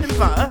like me bread and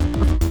butter.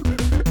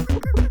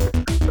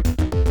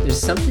 There's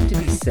something to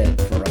be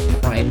said for a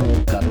primal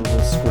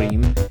guttural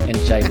scream and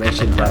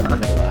gyration down the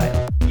middle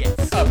aisle. Yes.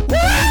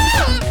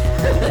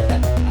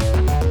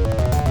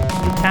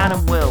 You can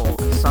and will,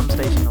 at some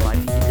stage in your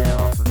life, eat your dinner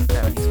off of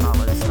Veronique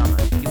Marlowe's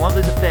stomach. You won't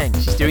lose a thing.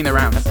 She's doing the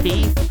rounds. A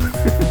pea.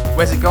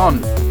 Where's it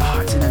gone? Oh,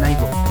 it's in her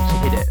navel. She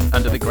hid it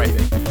under the gravy.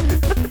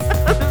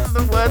 This is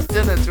the worst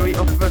dinner to eat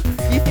off of a...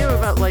 You hear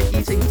about, like,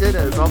 eating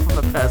dinners off of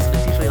a person.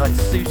 It's usually, like,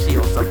 sushi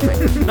or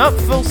something. Nope,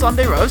 full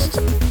Sunday roast.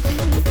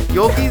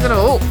 Yorkies and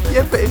all.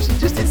 Yeah, but if she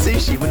just did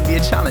sushi, it wouldn't be a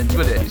challenge,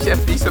 would it? She'd have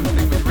to do something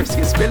with risk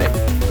of spilling.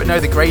 But no,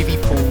 the gravy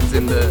pools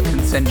in the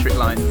concentric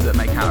lines that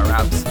make out her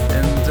abs.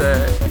 And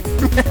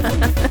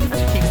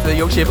she keeps the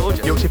Yorkshire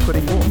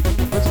pudding warm.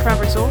 What's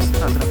cranberry sauce?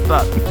 That's enough.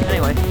 But,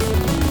 anyway...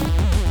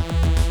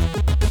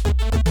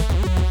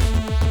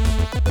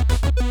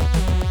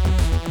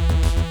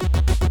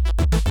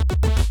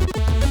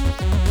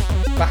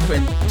 Back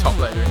when Top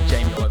Loader and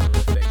Jamie Oliver were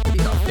a thing.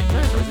 He's not a thing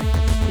anymore, is he?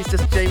 He's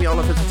just Jamie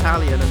Oliver's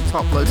Italian and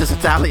Top Loader's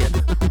Italian.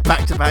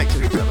 back to back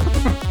to each other.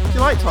 Do you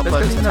like Top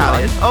Loader's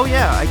Italian? Oh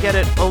yeah, I get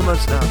it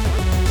almost now.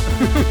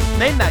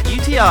 Name that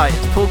UTI.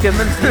 It's Paul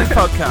Goodman's new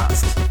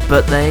podcast.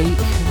 But they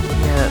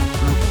can get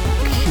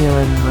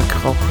Kieran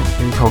McCulkin.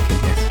 Kieran Culkin,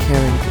 yes.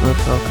 Kieran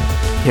McCulkin.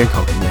 Kieran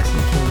Culkin, yes.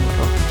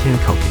 Kieran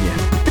Culkin, yes.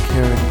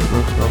 Kieran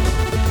McCulkin.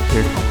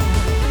 Kieran Culkin.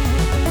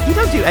 You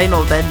don't do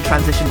anal then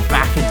transition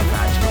back into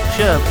vaginal,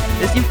 surely.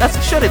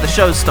 That's surely the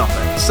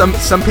showstopper.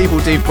 Some people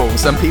do, Paul.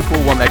 Some people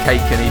want their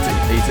cake and eat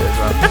it as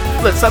well.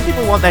 Look, some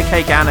people want their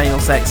cake and anal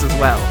sex as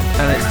well.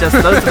 And it's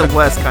just, those are the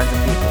worst kinds of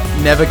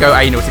people. Never go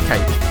anal to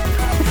cake.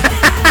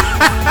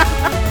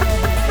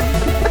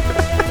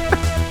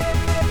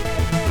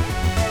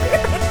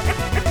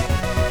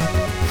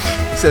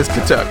 Says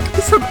Katuk.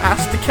 Some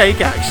ass to cake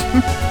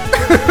action.